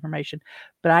get information,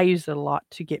 but I use it a lot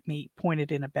to get me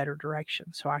pointed in a better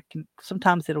direction. So I can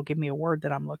sometimes it'll give me a word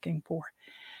that I'm looking for,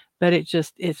 but it's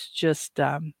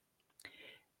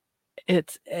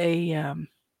a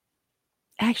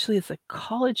actually it's a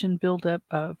collagen buildup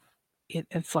of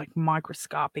it's like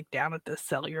microscopic down at the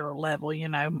cellular level. A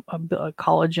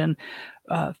collagen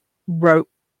uh, rope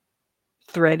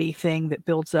thready thing that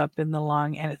builds up in the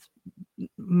lung, and it's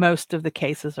most of the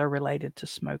cases are related to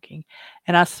smoking.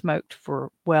 And I smoked for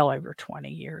well over 20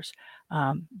 years.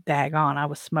 Daggone, I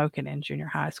was smoking in junior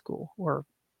high school or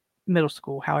middle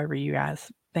school, however you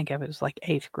guys think of it. It was like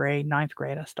eighth grade, ninth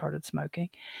grade, I started smoking.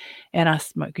 And I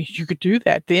smoked, 'cause you could do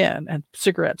that then, and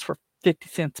cigarettes were 50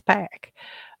 cents a pack.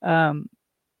 Um,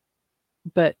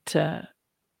 but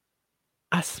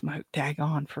I smoked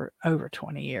daggone for over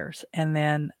 20 years. And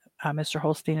then Mr.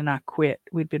 Holstein and I quit.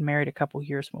 We'd been married a couple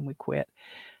years when we quit,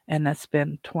 and that's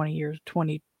been 20 years.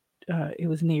 It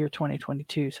was in the year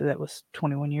 2022, so that was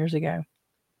 21 years ago.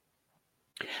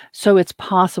 So it's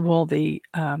possible the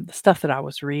stuff that I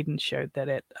was reading showed that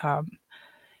it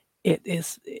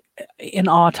is in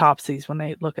autopsies when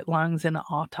they look at lungs in an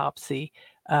autopsy,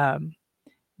 um,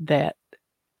 that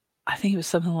I think it was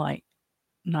something like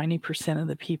 90% of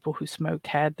the people who smoked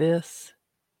had this,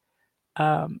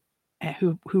 um, and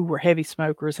who were heavy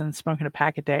smokers, and smoking a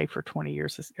pack a day for 20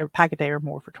 years, or a pack a day or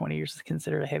more for 20 years is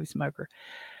considered a heavy smoker.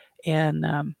 And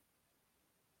I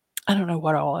don't know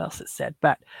what all else it said,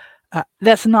 but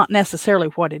that's not necessarily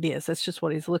what it is. That's just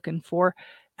what he's looking for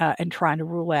and trying to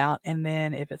rule out. And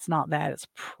then if it's not that, it's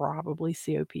probably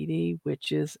COPD,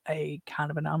 which is a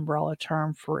kind of an umbrella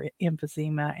term for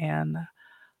emphysema and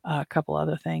a couple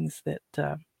other things that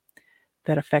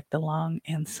affect the lung,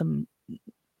 and some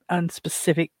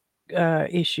unspecific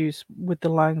issues with the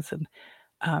lungs. And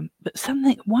but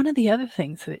one of the other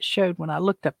things that it showed when I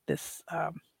looked up this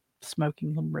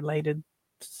smoking related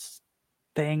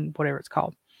thing, whatever it's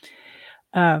called,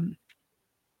 um,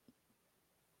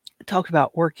 talked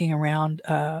about working around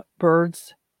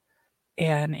birds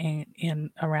and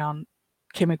in around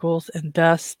chemicals and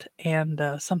dust and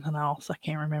something else I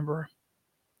can't remember.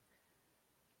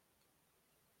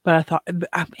 But I thought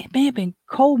it may have been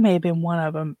coal, may have been one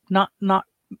of them. Not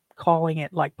calling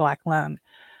it like black lung.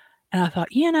 And I thought,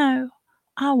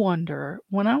 I wonder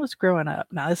when I was growing up.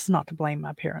 Now this is not to blame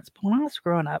my parents, but when I was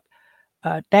growing up,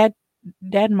 dad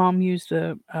and mom used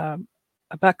a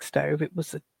buck stove. It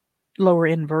was a lower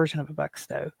end version of a buck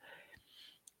stove,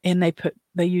 and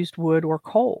they used wood or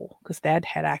coal because dad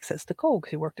had access to coal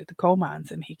because he worked at the coal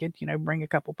mines, and he could bring a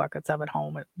couple buckets of it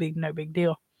home. It'd be no big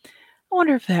deal. I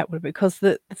wonder if that would, because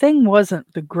the thing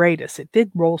wasn't the greatest. It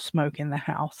did roll smoke in the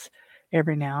house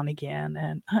every now and again,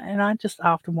 and I just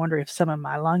often wonder if some of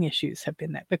my lung issues have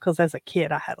been that, because as a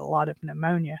kid I had a lot of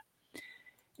pneumonia,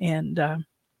 and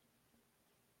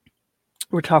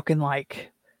we're talking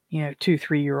like 2,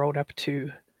 3 year old up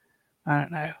to, I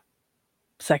don't know,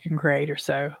 second grade or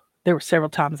so. There were several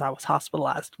times I was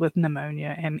hospitalized with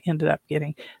pneumonia and ended up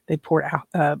getting, they poured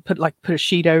out, put a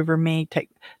sheet over me, take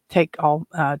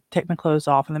my clothes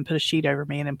off, and then put a sheet over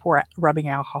me, and then pour rubbing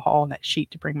alcohol on that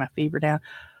sheet to bring my fever down.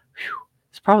 Whew,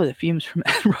 it's probably the fumes from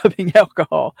that rubbing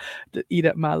alcohol to eat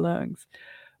up my lungs.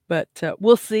 But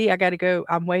we'll see. I got to go.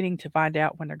 I'm waiting to find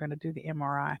out when they're going to do the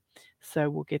MRI. So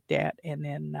we'll get that, and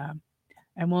then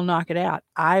and we'll knock it out.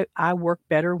 I work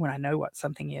better when I know what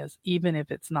something is, even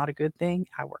if it's not a good thing.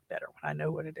 I work better when I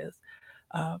know what it is.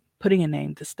 Putting a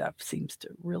name to stuff seems to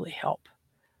really help.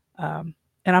 Um,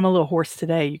 and I'm a little hoarse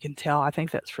today. You can tell. I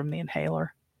think that's from the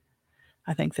inhaler.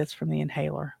 I think that's from the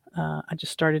inhaler. I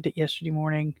just started it yesterday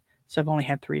morning, so I've only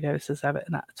had 3 doses of it,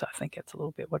 and so I think it's a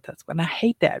little bit what that's. And I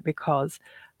hate that because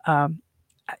um,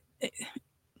 I,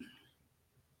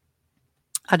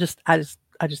 I just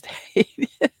hate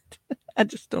it. I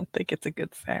just don't think it's a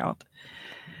good sound.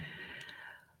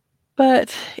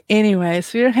 But anyway,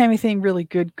 so we don't have anything really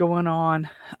good going on.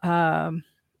 Um,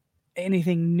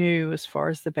 Anything new as far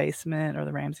as the basement or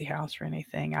the Ramsey house or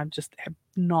anything. I just have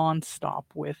nonstop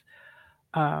with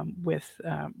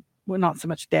well, not so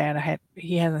much dad.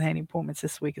 He hasn't had any appointments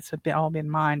this week. It's all been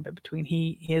mine, but between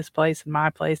his place and my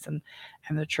place and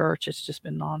the church, it's just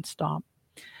been nonstop.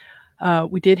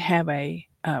 We did have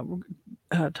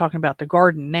talking about the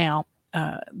garden now.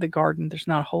 The garden, there's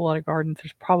not a whole lot of gardens.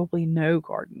 There's probably no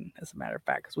garden, as a matter of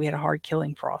fact, because we had a hard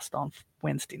killing frost on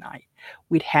Wednesday night.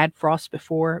 We'd had frost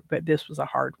before, but this was a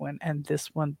hard one, and this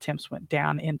one temps went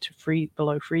down into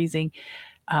below freezing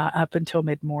up until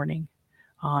mid morning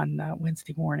on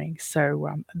Wednesday morning.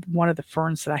 So one of the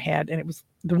ferns that I had, and it was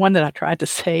the one that I tried to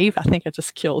save. I think I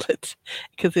just killed it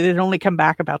because it had only come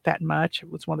back about that much. It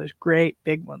was one of those great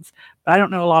big ones, but I don't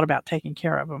know a lot about taking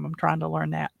care of them. I'm trying to learn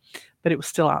that, but it was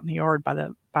still out in the yard by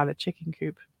the chicken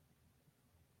coop,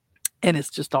 and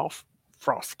it's just all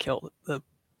frost killed the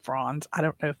fronds. I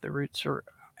don't know if the roots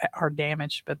are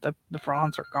damaged, but the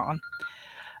fronds are gone.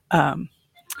 Um,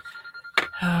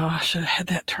 oh, I should have had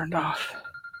that turned off.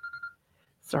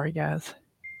 Sorry, guys.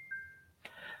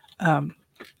 Um,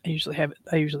 I usually have it.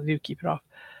 I usually do keep it off.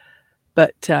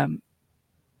 But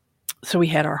so we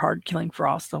had our hard killing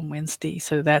frost on Wednesday.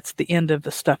 So that's the end of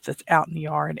the stuff that's out in the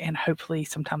yard. And hopefully,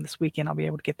 sometime this weekend, I'll be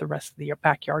able to get the rest of the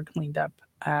backyard cleaned up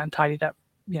and tidied up,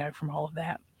 from all of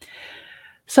that.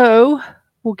 So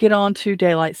we'll get on to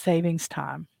daylight savings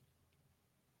time.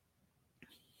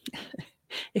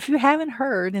 If you haven't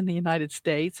heard, in the United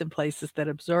States and places that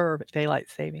observe daylight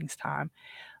savings time,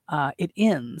 it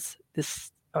ends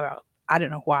this. I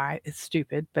don't know why it's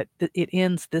stupid, but it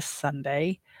ends this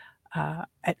Sunday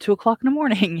at 2 o'clock in the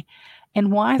morning.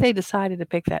 And why they decided to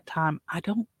pick that time, I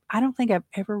don't think I've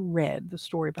ever read the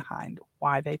story behind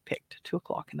why they picked 2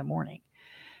 o'clock in the morning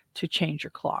to change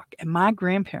your clock. And my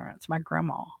grandparents, my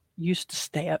grandma, used to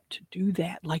stay up to do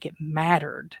that, like it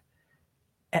mattered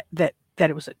that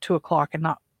it was at 2 o'clock and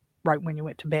not right when you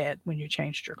went to bed when you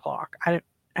changed your clock. I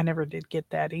never did get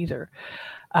that either.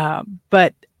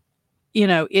 But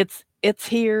it's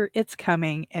here, it's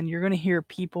coming, and you're going to hear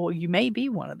people. You may be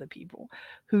one of the people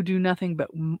who do nothing but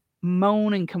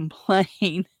moan and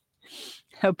complain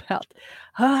about,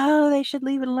 oh, they should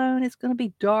leave it alone. It's going to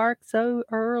be dark so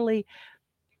early.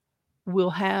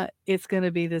 It's going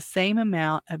to be the same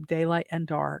amount of daylight and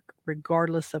dark,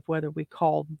 regardless of whether we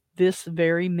call this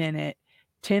very minute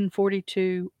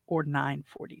 10:42 or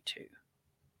 9:42.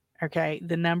 Okay,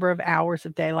 the number of hours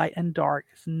of daylight and dark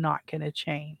is not going to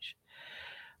change.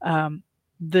 Um,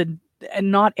 the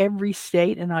and not every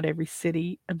state and not every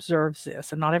city observes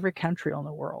this, and not every country in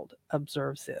the world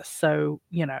observes this. So,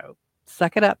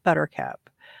 suck it up, Buttercup.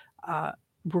 Uh,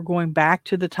 we're going back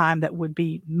to the time that would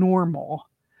be normal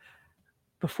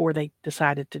before they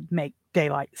decided to make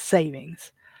daylight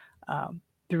savings. Um,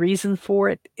 the reason for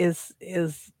it is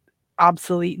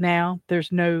obsolete now.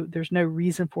 There's no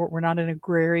reason for it. We're not an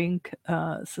agrarian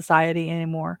society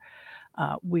anymore.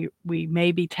 We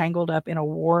may be tangled up in a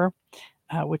war,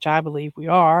 which I believe we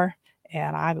are,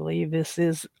 and I believe this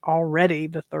is already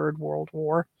the Third World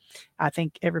War. I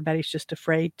think everybody's just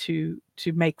afraid to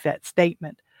make that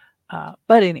statement.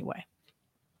 But anyway,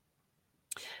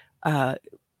 uh,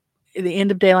 the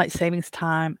end of daylight savings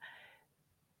time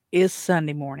is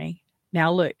Sunday morning.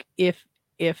 Now, look, if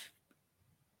if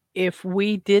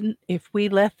we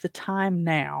left the time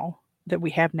now that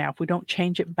we have now, if we don't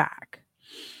change it back,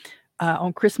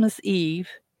 on Christmas Eve,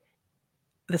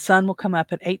 the sun will come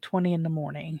up at 8:20 in the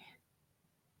morning,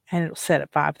 and it'll set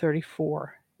at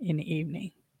 5:34 in the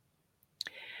evening.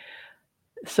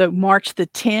 So March the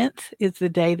 10th is the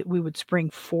day that we would spring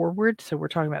forward. So we're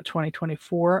talking about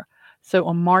 2024. So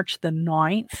on March the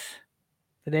 9th,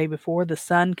 the day before, the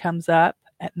sun comes up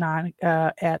at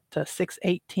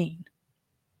 6:18.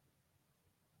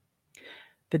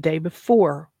 The day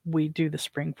before we do the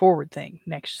spring forward thing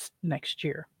next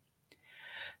year.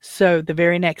 So the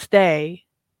very next day,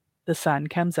 the sun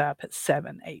comes up at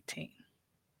 7:18.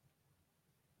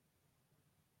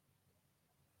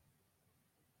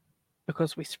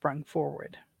 Because we sprung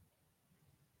forward.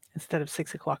 Instead of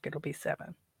 6 o'clock, it'll be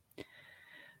 7.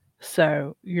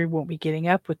 So you won't be getting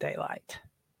up with daylight.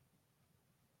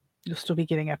 You'll still be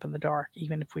getting up in the dark,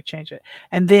 even if we change it.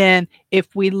 And then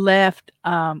if we left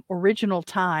original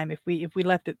time, if we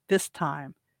left it this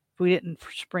time, if we didn't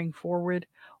spring forward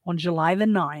on July the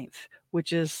 9th,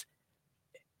 which is,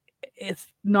 it's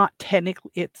not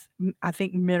technically, it's, I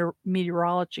think,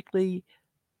 meteorologically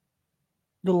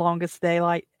the longest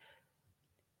daylight.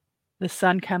 The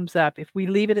sun comes up. If we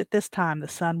leave it at this time, the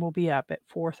sun will be up at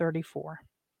 4:34,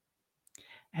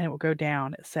 and it will go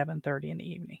down at 7:30 in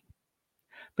the evening.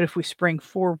 But if we spring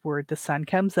forward, the sun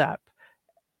comes up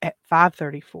at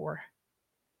 5:34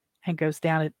 and goes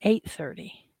down at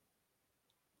 8:30.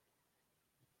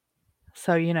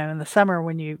 So, in the summer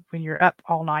when you're up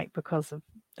all night because of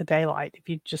the daylight, if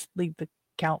you just leave the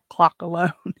clock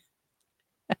alone,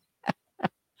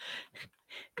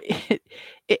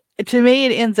 to me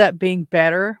it ends up being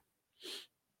better.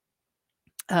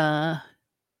 Hunter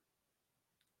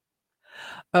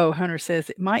says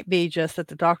it might be just that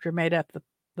the doctor made up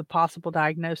the possible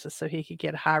diagnosis so he could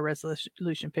get a high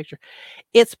resolution picture.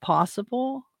 It's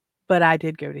possible, but I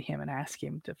did go to him and ask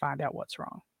him to find out what's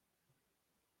wrong.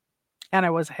 and I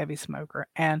was a heavy smoker,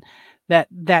 and that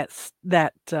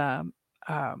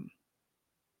um,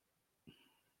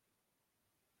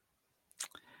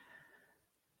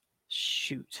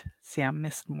 shoot, see, I'm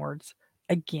missing words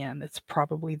again. It's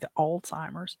probably the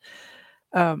Alzheimer's.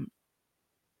 Um,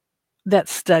 that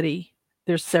study.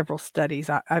 There's several studies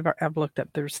I've looked up.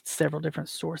 There's several different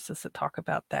sources that talk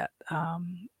about that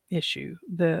issue,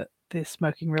 the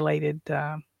smoking related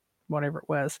whatever it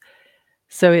was.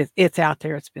 So it's out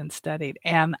there. It's been studied,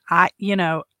 and I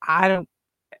don't.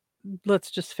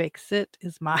 Let's just fix it.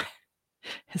 Is my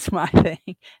is my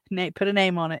thing. Put a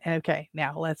name on it. Okay,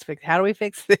 now let's fix. How do we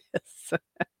fix this?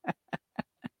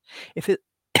 If it,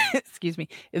 excuse me,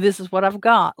 if this is what I've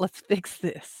got, let's fix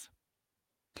this.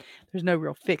 There's no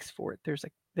real fix for it. There's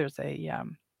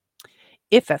a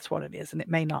if that's what it is, and it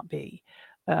may not be.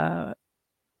 Uh,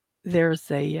 there's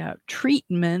a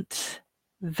treatment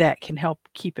that can help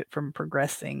keep it from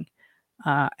progressing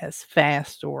as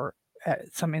fast or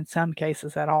in some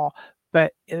cases at all.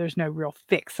 But there's no real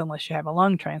fix unless you have a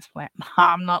lung transplant.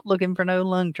 I'm not looking for no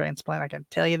lung transplant. I can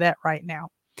tell you that right now.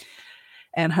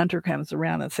 And Hunter comes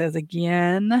around and says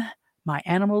again, my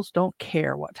animals don't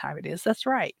care what time it is. That's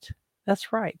right.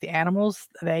 That's right. The animals,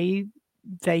 they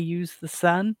use the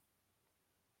sun,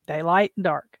 daylight and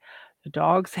dark. The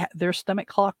dogs, their stomach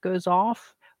clock goes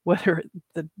off, whether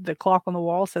the clock on the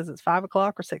wall says it's 5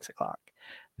 o'clock or 6 o'clock.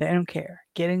 They don't care.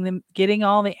 Getting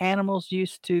all the animals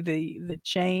used to the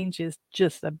change is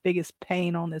just the biggest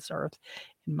pain on this earth,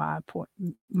 in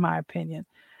my opinion.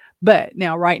 But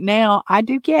now, right now, I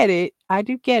do get it. I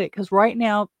do get it because right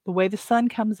now, the way the sun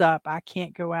comes up, I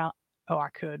can't go out. Oh, I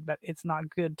could, but it's not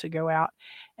good to go out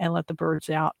and let the birds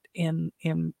out in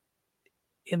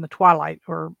the twilight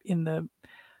or in the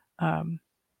um.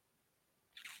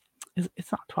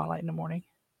 It's not twilight in the morning,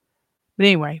 but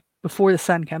anyway, before the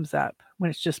sun comes up, when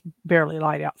it's just barely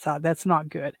light outside, that's not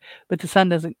good. But the sun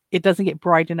doesn't get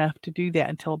bright enough to do that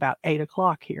until about 8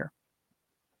 o'clock here.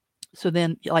 So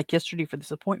then, like yesterday for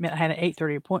this appointment, I had an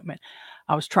 8:30 appointment.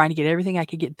 I was trying to get everything I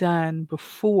could get done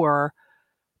before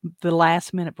the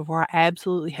last minute, before I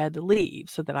absolutely had to leave,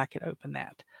 so that I could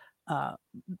uh,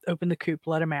 open the coop,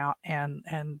 let them out, and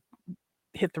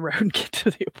hit the road and get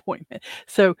to the appointment.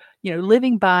 So,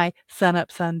 living by sun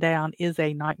up, sundown is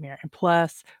a nightmare. And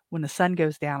plus, when the sun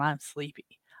goes down, I'm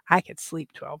sleepy. I could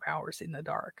sleep 12 hours in the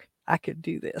dark. I could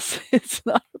do this. It's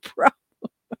not a problem.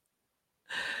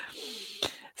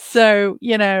 So,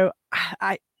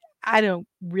 I I don't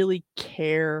really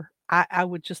care. I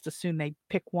would just assume they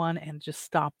pick one and just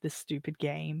stop this stupid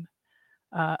game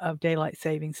of daylight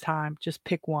savings time. Just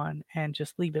pick one and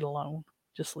just leave it alone.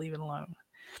 Just leave it alone.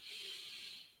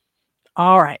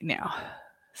 All right, now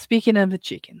speaking of the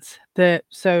chickens, I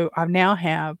now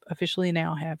have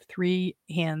 3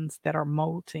 hens that are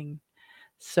molting.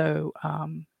 So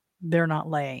they're not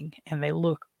laying, and they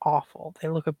look awful. They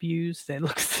look abused. They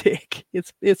look sick.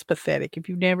 It's pathetic. If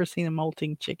you've never seen a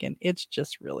molting chicken, it's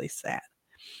just really sad.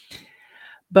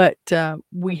 But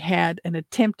we had an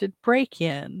attempted break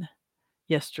in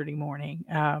yesterday morning.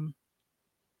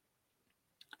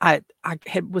 I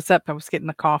was up. I was getting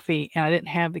the coffee, and I didn't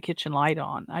have the kitchen light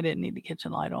on. I didn't need the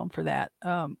kitchen light on for that.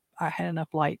 I had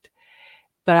enough light,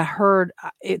 but I heard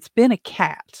it's been a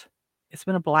cat. It's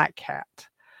been a black cat.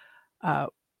 Uh,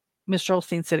 Mr.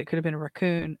 Holstein said it could have been a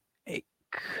raccoon. It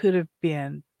could have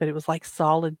been, but it was like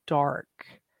solid dark.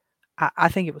 I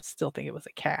think it was still think it was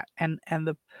a cat. And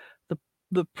the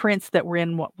the prints that were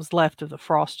in what was left of the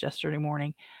frost yesterday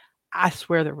morning, I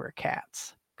swear there were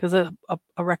cats because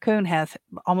a raccoon has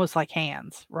almost like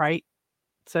hands, right?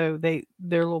 So their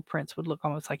little prints would look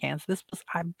almost like hands.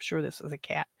 I'm sure this was a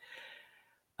cat.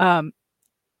 Um,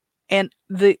 and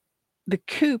the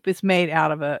coop is made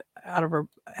out of a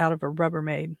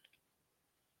Rubbermaid.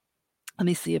 Let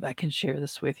me see if I can share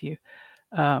this with you.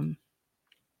 Um,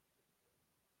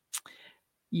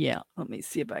 yeah, let me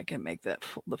see if I can make that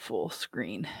the full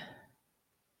screen.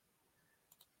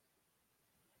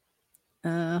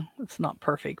 It's not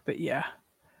perfect, but yeah.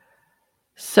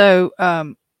 So,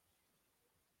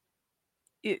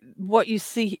 what you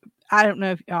see, I don't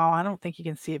know I don't think you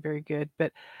can see it very good,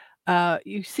 but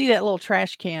you see that little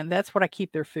trash can? That's what I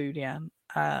keep their food in.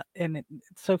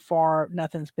 So far,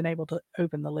 nothing's been able to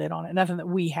open the lid on it. Nothing that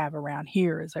we have around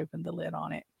here has opened the lid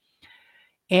on it.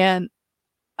 And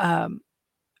um,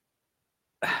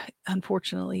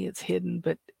 unfortunately, it's hidden.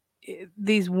 But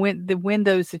the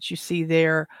windows that you see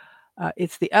there,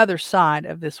 it's the other side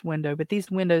of this window. But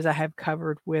these windows I have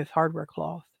covered with hardware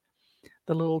cloth,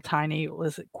 the little tiny,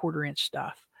 was it 1/4 inch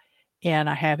stuff, and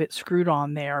I have it screwed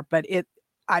on there. But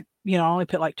I only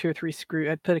put like 2 or 3 screw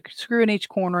I'd put a screw in each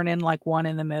corner and then, like, 1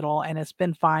 in the middle, and it's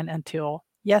been fine until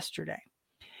yesterday.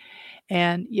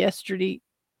 And yesterday,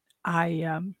 I,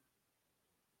 um,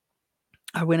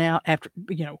 I went out after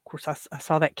of course, I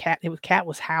saw that cat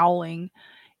was howling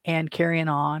and carrying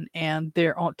on, and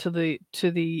there on to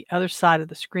the other side of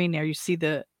the screen there, you see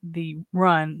the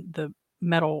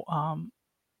metal,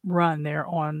 run there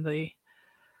on the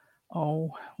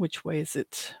oh, which way is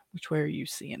it? Which way are you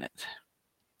seeing it?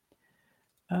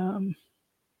 Um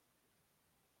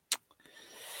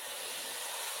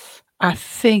I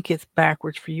think it's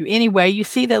backwards for you. Anyway, you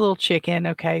see that little chicken,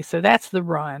 okay, so that's the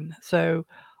run. So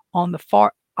on the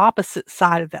far opposite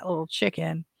side of that little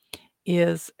chicken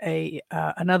is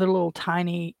another little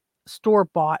tiny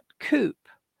store-bought coop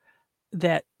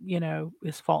that,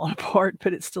 is falling apart,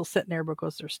 but it's still sitting there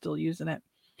because they're still using it.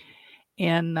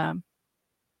 And,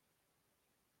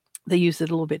 they use it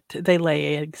a little bit they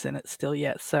lay eggs in it still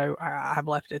yet, so I've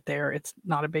left it there. It's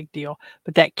not a big deal.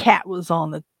 But that cat was on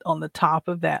the top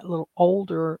of that little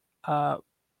older,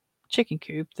 chicken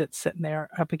coop that's sitting there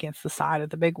up against the side of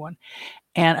the big one,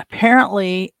 and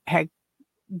apparently had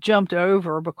jumped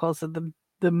over because of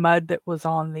the mud that was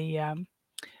on the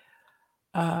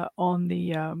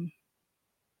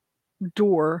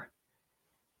door.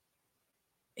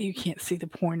 You can't see the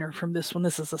pointer from this one.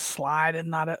 This is a slide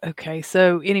and not a okay.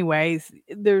 So anyways,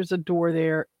 there's a door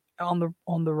there on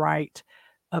the right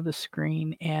of the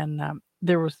screen, and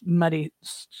there was muddy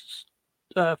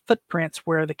footprints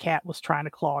where the cat was trying to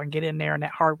claw and get in there, and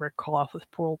that hardware cloth was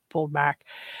pulled back.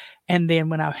 And then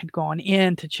when I had gone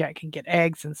in to check and get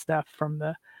eggs and stuff from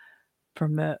the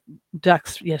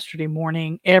ducks yesterday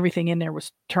morning, everything in there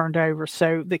was turned over.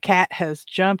 So the cat has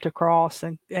jumped across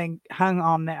and hung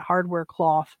on that hardware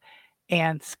cloth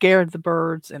and scared the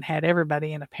birds and had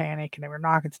everybody in a panic, and they were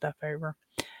knocking stuff over.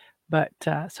 But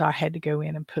so I had to go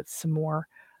in and put some more.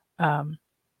 Um,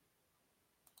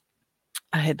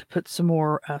 I had to put some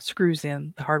more screws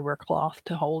in the hardware cloth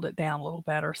to hold it down a little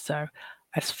better. So,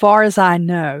 as far as I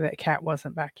know, that cat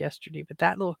wasn't back yesterday, but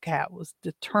that little cat was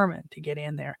determined to get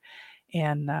in there.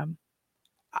 And I,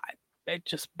 it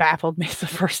just baffled me. It's the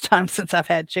first time since I've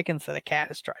had chickens that a cat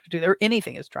has tried to do, or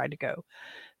anything has tried to go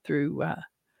through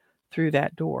through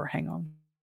that door. Hang on.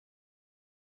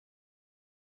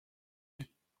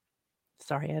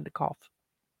 Sorry, I had to cough.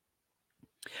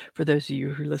 For those of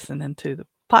you who are listening to the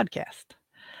podcast.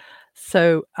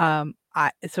 So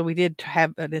we did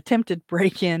have an attempted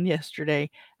break-in yesterday.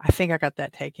 I think I got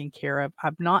that taken care of.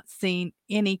 I've not seen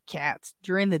any cats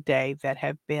during the day that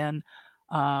have been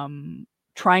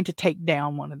trying to take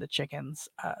down one of the chickens.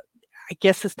 I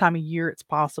guess this time of year it's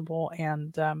possible,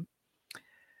 and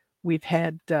we've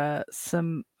had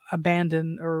some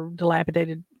abandoned or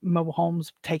dilapidated mobile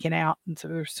homes taken out, and so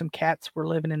there's some cats were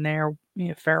living in there,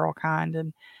 feral kind,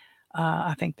 and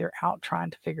I think they're out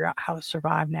trying to figure out how to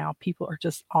survive now. People are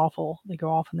just awful. They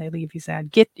go off and they leave these and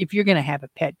get if you're gonna have a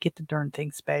pet, get the darn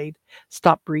thing spayed.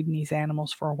 Stop breeding these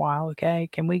animals for a while, okay?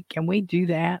 Can we do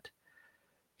that?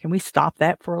 Can we stop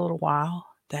that for a little while?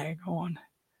 Daggone.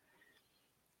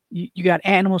 You got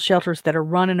animal shelters that are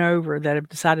running over that have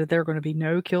decided they're going to be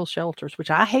no kill shelters, which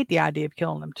I hate the idea of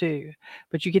killing them too.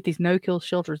 But you get these no kill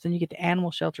shelters, then you get the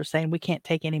animal shelters saying we can't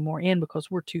take any more in because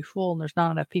we're too full and there's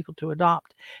not enough people to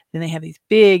adopt. Then they have these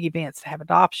big events to have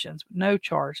adoptions with no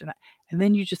charge, and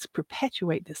then you just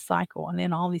perpetuate this cycle. And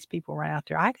then all these people run out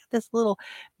there. I got this little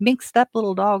mixed up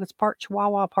little dog. It's part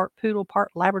Chihuahua, part Poodle,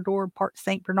 part Labrador, part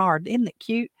Saint Bernard. Isn't it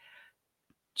cute?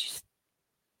 Just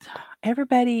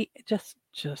everybody, just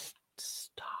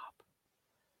stop.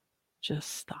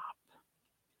 Just stop.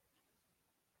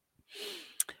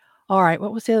 All right,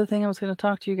 what was the other thing I was gonna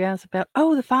talk to you guys about?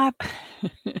 Oh, the 5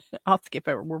 I'll skip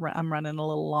over, I'm running a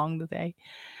little long today.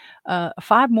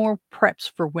 5 more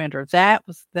preps for winter.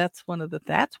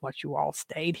 That's what you all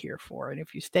stayed here for, and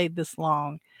if you stayed this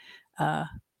long, uh,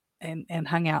 and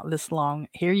hung out this long,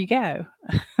 here you go.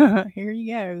 Here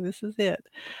you go, this is it.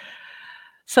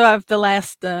 So I've the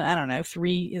last, I don't know,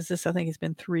 3 is this I think it's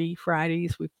been 3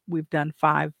 Fridays, we've done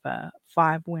 5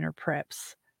 winter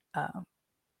preps, uh,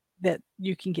 that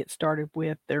you can get started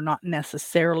with. They're not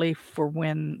necessarily for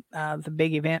when, the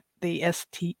big event, the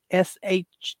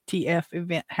SHTF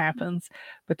event happens,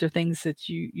 but they're things that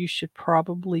you should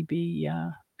probably be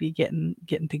getting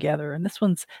together. And this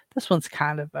one's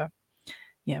kind of a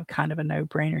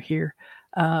no-brainer here.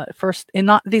 First, and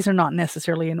not these are not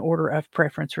necessarily in order of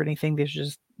preference or anything. These are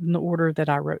just in the order that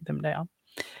I wrote them down.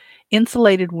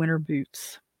 Insulated winter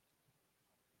boots.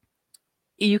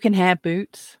 You can have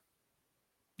boots.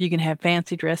 You can have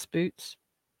fancy dress boots,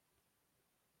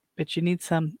 but you need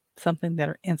something that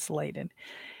are insulated.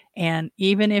 And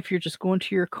even if you're just going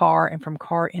to your car and from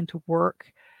car into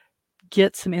work,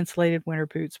 get some insulated winter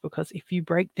boots, because if you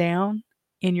break down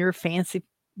in your fancy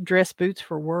dress boots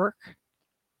for work,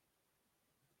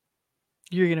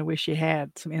 you're gonna wish you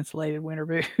had some insulated winter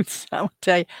boots. I will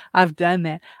tell you, I've done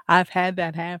that. I've had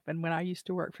that happen when I used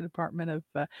to work for the Department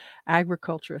of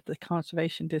Agriculture at the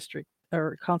Conservation District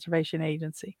or Conservation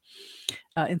Agency.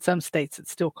 In some states,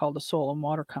 it's still called the Soil and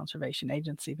Water Conservation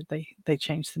Agency, but they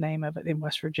changed the name of it in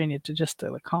West Virginia to just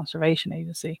the Conservation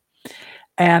Agency.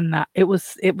 And it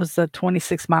was a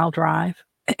 26-mile drive,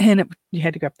 and you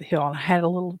had to go up the hill. And I had a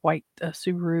little white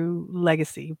Subaru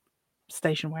Legacy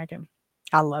station wagon.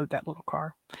 I loved that little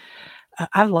car.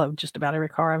 I've loved just about every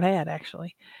car I've had,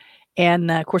 actually. And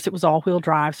of course, it was all-wheel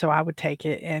drive, so I would take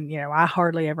it. And I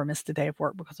hardly ever missed a day of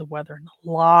work because of weather. And a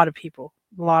lot of people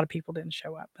didn't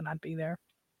show up, and I'd be there.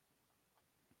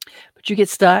 But you get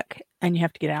stuck, and you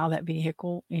have to get out of that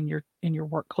vehicle in your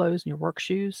work clothes and your work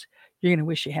shoes. You're gonna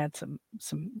wish you had some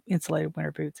insulated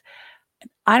winter boots.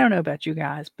 I don't know about you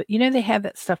guys, but they have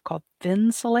that stuff called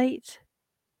Thinsulate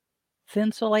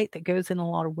that goes in a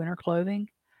lot of winter clothing.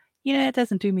 It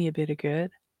doesn't do me a bit of good.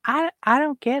 I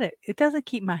don't get it. It doesn't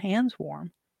keep my hands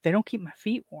warm. They don't keep my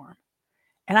feet warm.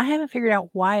 And I haven't figured out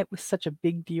why it was such a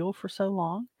big deal for so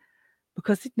long,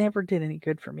 because it never did any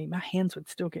good for me. My hands would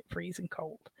still get freezing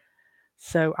cold.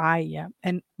 So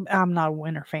and I'm not a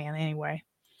winter fan anyway.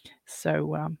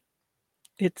 So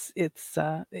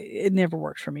it never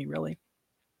works for me really.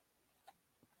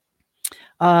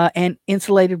 And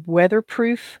insulated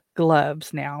weatherproof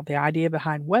gloves. Now, the idea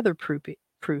behind weatherproof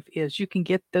is you can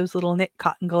get those little knit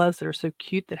cotton gloves that are so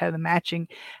cute that have the matching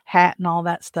hat and all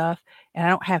that stuff. And I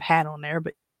don't have hat on there,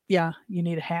 but yeah, you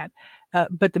need a hat.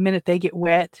 But the minute they get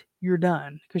wet, you're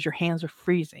done because your hands are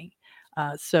freezing.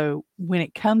 So when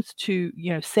it comes to,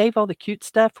 save all the cute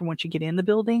stuff for once you get in the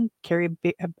building, carry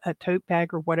a tote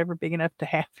bag or whatever big enough to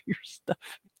have your stuff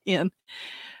in.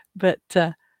 But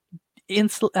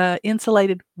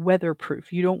insulated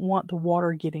weatherproof. You don't want the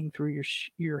water getting through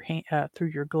through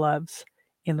your gloves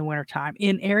in the wintertime.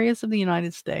 In areas of the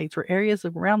United States or areas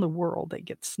around the world that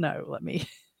get snow, let me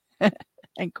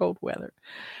and cold weather.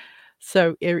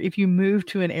 So if you move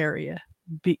to an area,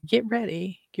 get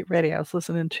ready. Get ready. I was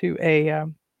listening to a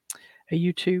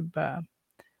YouTube.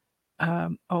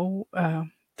 Darn,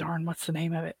 what's the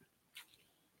name of it?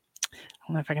 I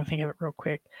don't know if I can think of it real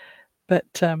quick, but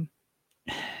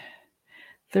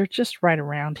they're just right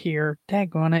around here.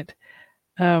 Daggone it.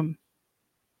 Let me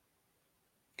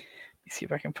see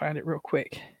if I can find it real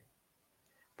quick.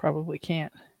 Probably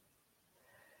can't.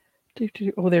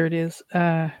 Oh, there it is.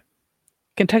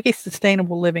 Kentucky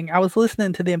Sustainable Living. I was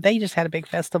listening to them. They just had a big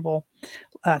festival.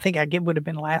 I think it would have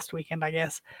been last weekend, I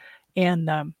guess. And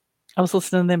I was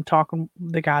listening to them talking.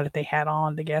 The guy that they had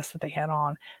on, the guest that they had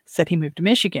on, said he moved to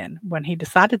Michigan. When he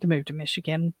decided to move to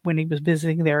Michigan, when he was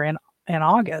visiting there in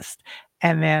August,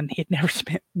 and then he'd never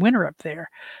spent winter up there.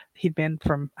 He'd been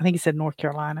from, I think he said, North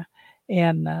Carolina,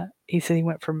 and he said he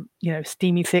went from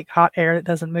steamy, thick, hot air that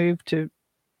doesn't move to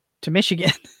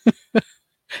Michigan,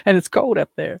 and it's cold up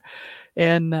there.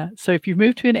 And so if you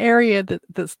move to an area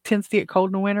that tends to get cold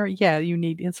in the winter, yeah, you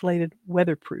need insulated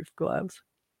weatherproof gloves.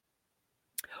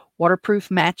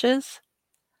 Waterproof matches,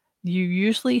 you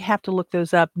usually have to look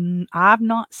those up. I've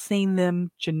not seen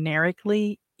them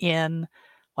generically in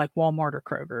like Walmart or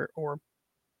Kroger or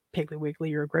Piggly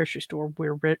Wiggly or a grocery store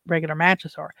where regular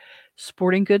matches are.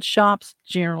 Sporting goods shops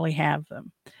generally have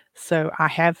them. So I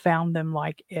have found them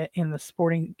like in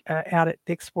the out at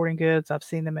Dick's Sporting Goods. I've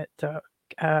seen them at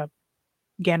uh,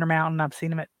 Gander Mountain. I've seen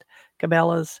them at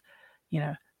Cabela's. You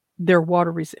know, they're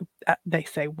they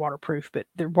say waterproof, but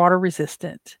they're water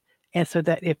resistant. And so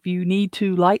that if you need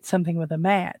to light something with a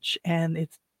match and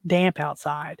it's damp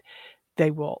outside,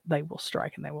 they will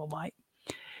strike and they will light.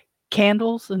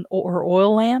 Candles or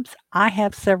oil lamps. I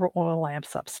have several oil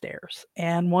lamps upstairs,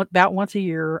 and about once a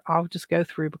year, I'll just go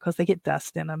through because they get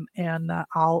dust in them, and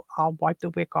I'll wipe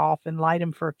the wick off and light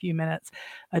them for a few minutes,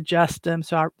 adjust them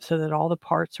so that all the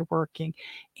parts are working.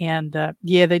 And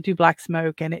yeah, they do black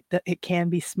smoke, and it can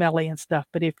be smelly and stuff.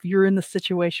 But if you're in the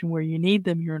situation where you need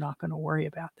them, you're not going to worry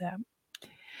about that.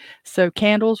 So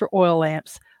candles or oil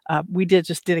lamps. We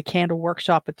just did a candle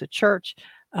workshop at the church.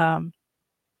 Um,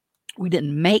 we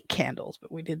didn't make candles,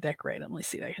 but we did decorate them. Let's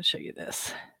see if I can show you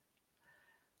this.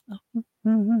 I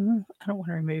don't want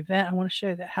to remove that. I want to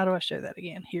show that. How do I show that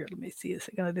again? Here, let me see. Is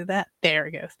it going to do that? There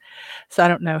it goes. So I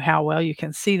don't know how well you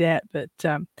can see that, but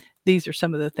these are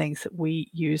some of the things that we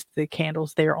used. The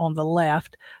candles there on the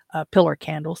left, pillar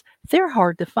candles. They're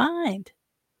hard to find.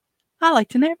 I like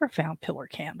to never found pillar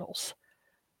candles.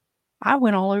 I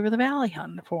went all over the valley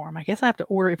hunting for them. I guess I have to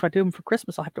order, if I do them for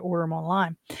Christmas, I'll have to order them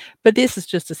online. But this is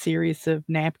just a series of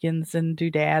napkins and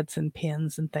doodads and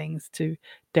pins and things to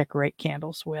decorate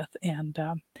candles with. And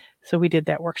so we did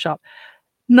that workshop.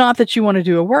 Not that you want to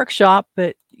do a workshop,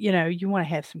 but you want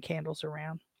to have some candles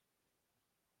around.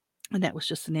 And that was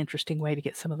just an interesting way to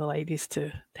get some of the ladies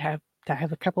to have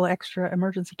a couple of extra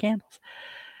emergency candles.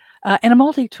 And a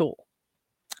multi-tool.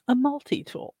 A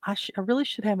multi-tool. I really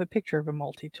should have a picture of a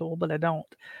multi-tool, but I don't.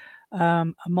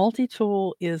 A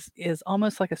multi-tool is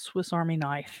almost like a Swiss Army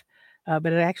knife, but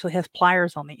it actually has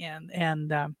pliers on the end.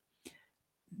 And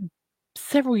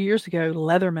several years ago,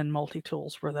 Leatherman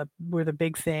multi-tools were the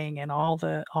big thing, and all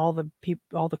the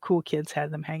cool kids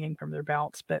had them hanging from their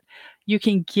belts. But you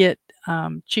can get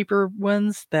cheaper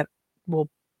ones that will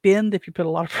bend if you put a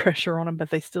lot of pressure on them, but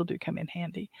they still do come in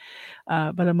handy.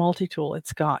 But a multi-tool,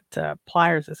 it's got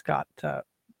pliers, it's got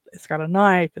a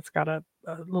knife, it's got a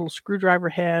little screwdriver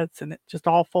heads, and it just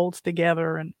all folds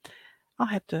together. And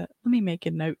let me make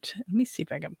a note. Let me see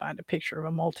if I can find a picture of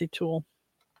a multi-tool.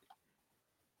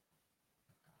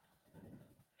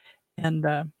 And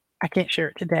I can't share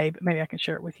it today, but maybe I can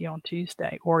share it with you on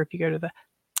Tuesday. Or if you go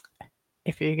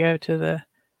to the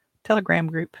Telegram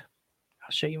group,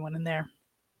 I'll show you one in there.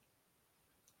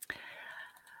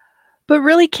 But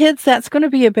really, kids, that's going to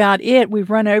be about it. We've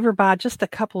run over by just a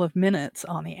couple of minutes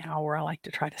on the hour. I like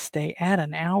to try to stay at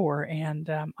an hour, and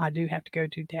I do have to go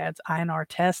do Dad's INR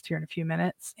test here in a few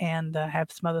minutes and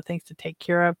have some other things to take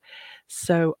care of.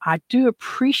 So I do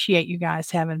appreciate you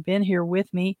guys having been here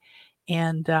with me,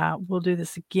 and we'll do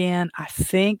this again. I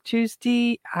think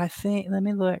Tuesday. Let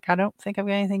me look. I don't think I've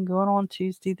got anything going on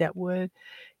Tuesday that would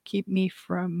keep me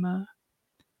from,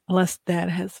 unless Dad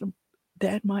has some.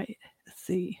 Dad might. Let's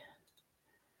see.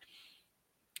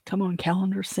 Come on,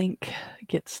 calendar sync.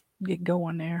 Get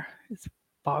going there. It's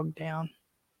bogged down.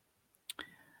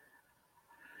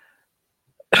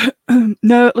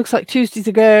 No, it looks like Tuesday's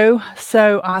a go.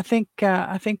 So I think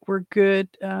we're good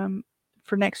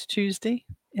for next Tuesday.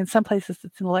 In some places,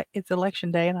 it's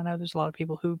election day, and I know there's a lot of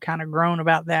people who kind of groan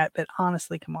about that. But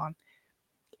honestly, come on,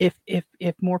 if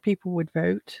more people would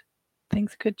vote,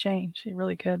 things could change. It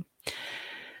really could.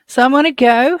 So I'm going to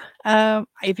go.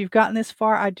 If you've gotten this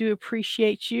far, I do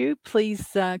appreciate you.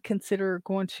 Please consider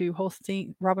going to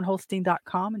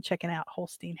robinholstein.com and checking out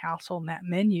Holstein Household in that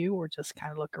menu, or just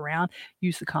kind of look around.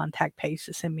 Use the contact page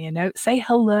to send me a note. Say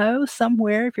hello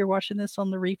somewhere. If you're watching this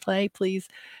on the replay, please,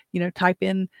 type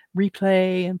in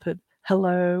replay and put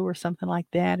hello or something like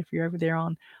that. If you're over there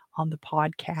on the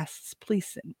podcasts,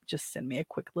 please just send me a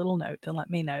quick little note and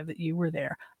let me know that you were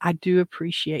there. I do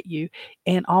appreciate you.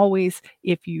 And always,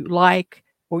 if you like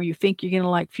or you think you're going to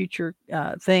like future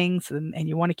things, and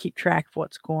you want to keep track of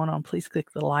what's going on, please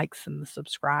click the likes and the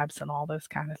subscribes and all those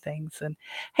kind of things. And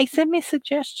hey, send me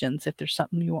suggestions if there's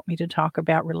something you want me to talk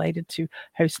about related to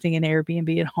hosting an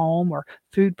Airbnb at home, or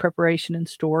food preparation and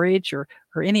storage, or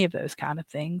any of those kind of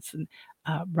things. And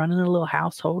running a little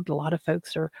household, a lot of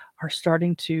folks are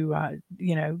starting to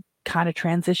kind of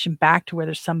transition back to where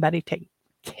there's somebody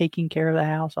taking care of the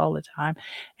house all the time,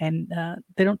 and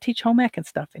they don't teach home ec and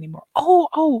stuff anymore.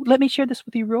 Oh, let me share this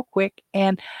with you real quick.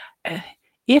 And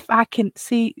if I can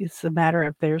see, it's a matter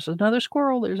of there's another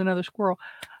squirrel.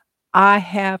 I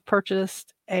have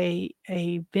purchased a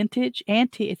vintage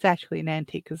antique. It's actually an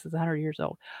antique because it's 100 years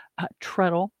old.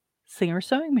 Treadle Singer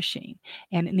sewing machine,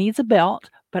 and it needs a belt,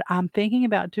 but I'm thinking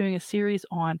about doing a series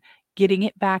on getting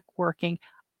it back working.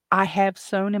 I have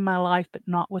sewn in my life, but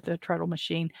not with a treadle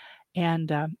machine.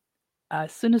 And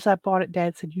as soon as I bought it,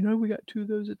 Dad said, we got 2 of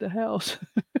those at the house.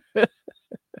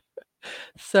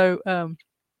 So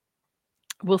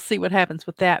we'll see what happens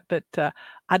with that. But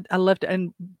I love to,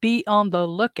 and be on the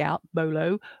lookout,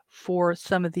 Bolo, for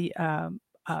some of the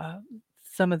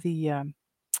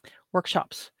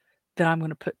workshops that I'm going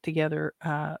to put together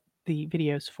the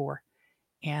videos for,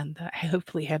 and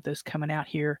hopefully have those coming out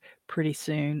here pretty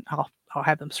soon. I'll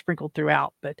have them sprinkled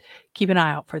throughout, but keep an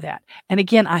eye out for that. And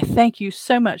again, I thank you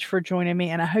so much for joining me,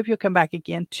 and I hope you'll come back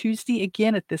again Tuesday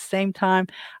again at the same time.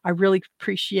 I really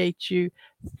appreciate you.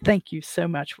 Thank you so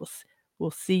much.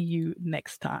 We'll see you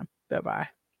next time. Bye-bye.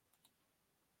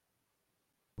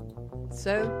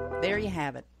 So there you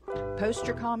have it. Post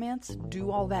your comments,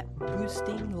 do all that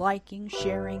boosting, liking,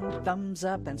 sharing, thumbs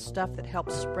up, and stuff that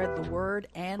helps spread the word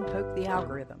and poke the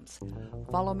algorithms.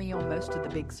 Follow me on most of the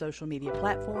big social media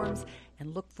platforms,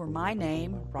 and look for my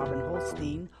name, Robin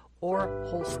Holstein, or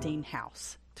Holstein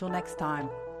House. Till next time,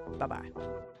 bye-bye.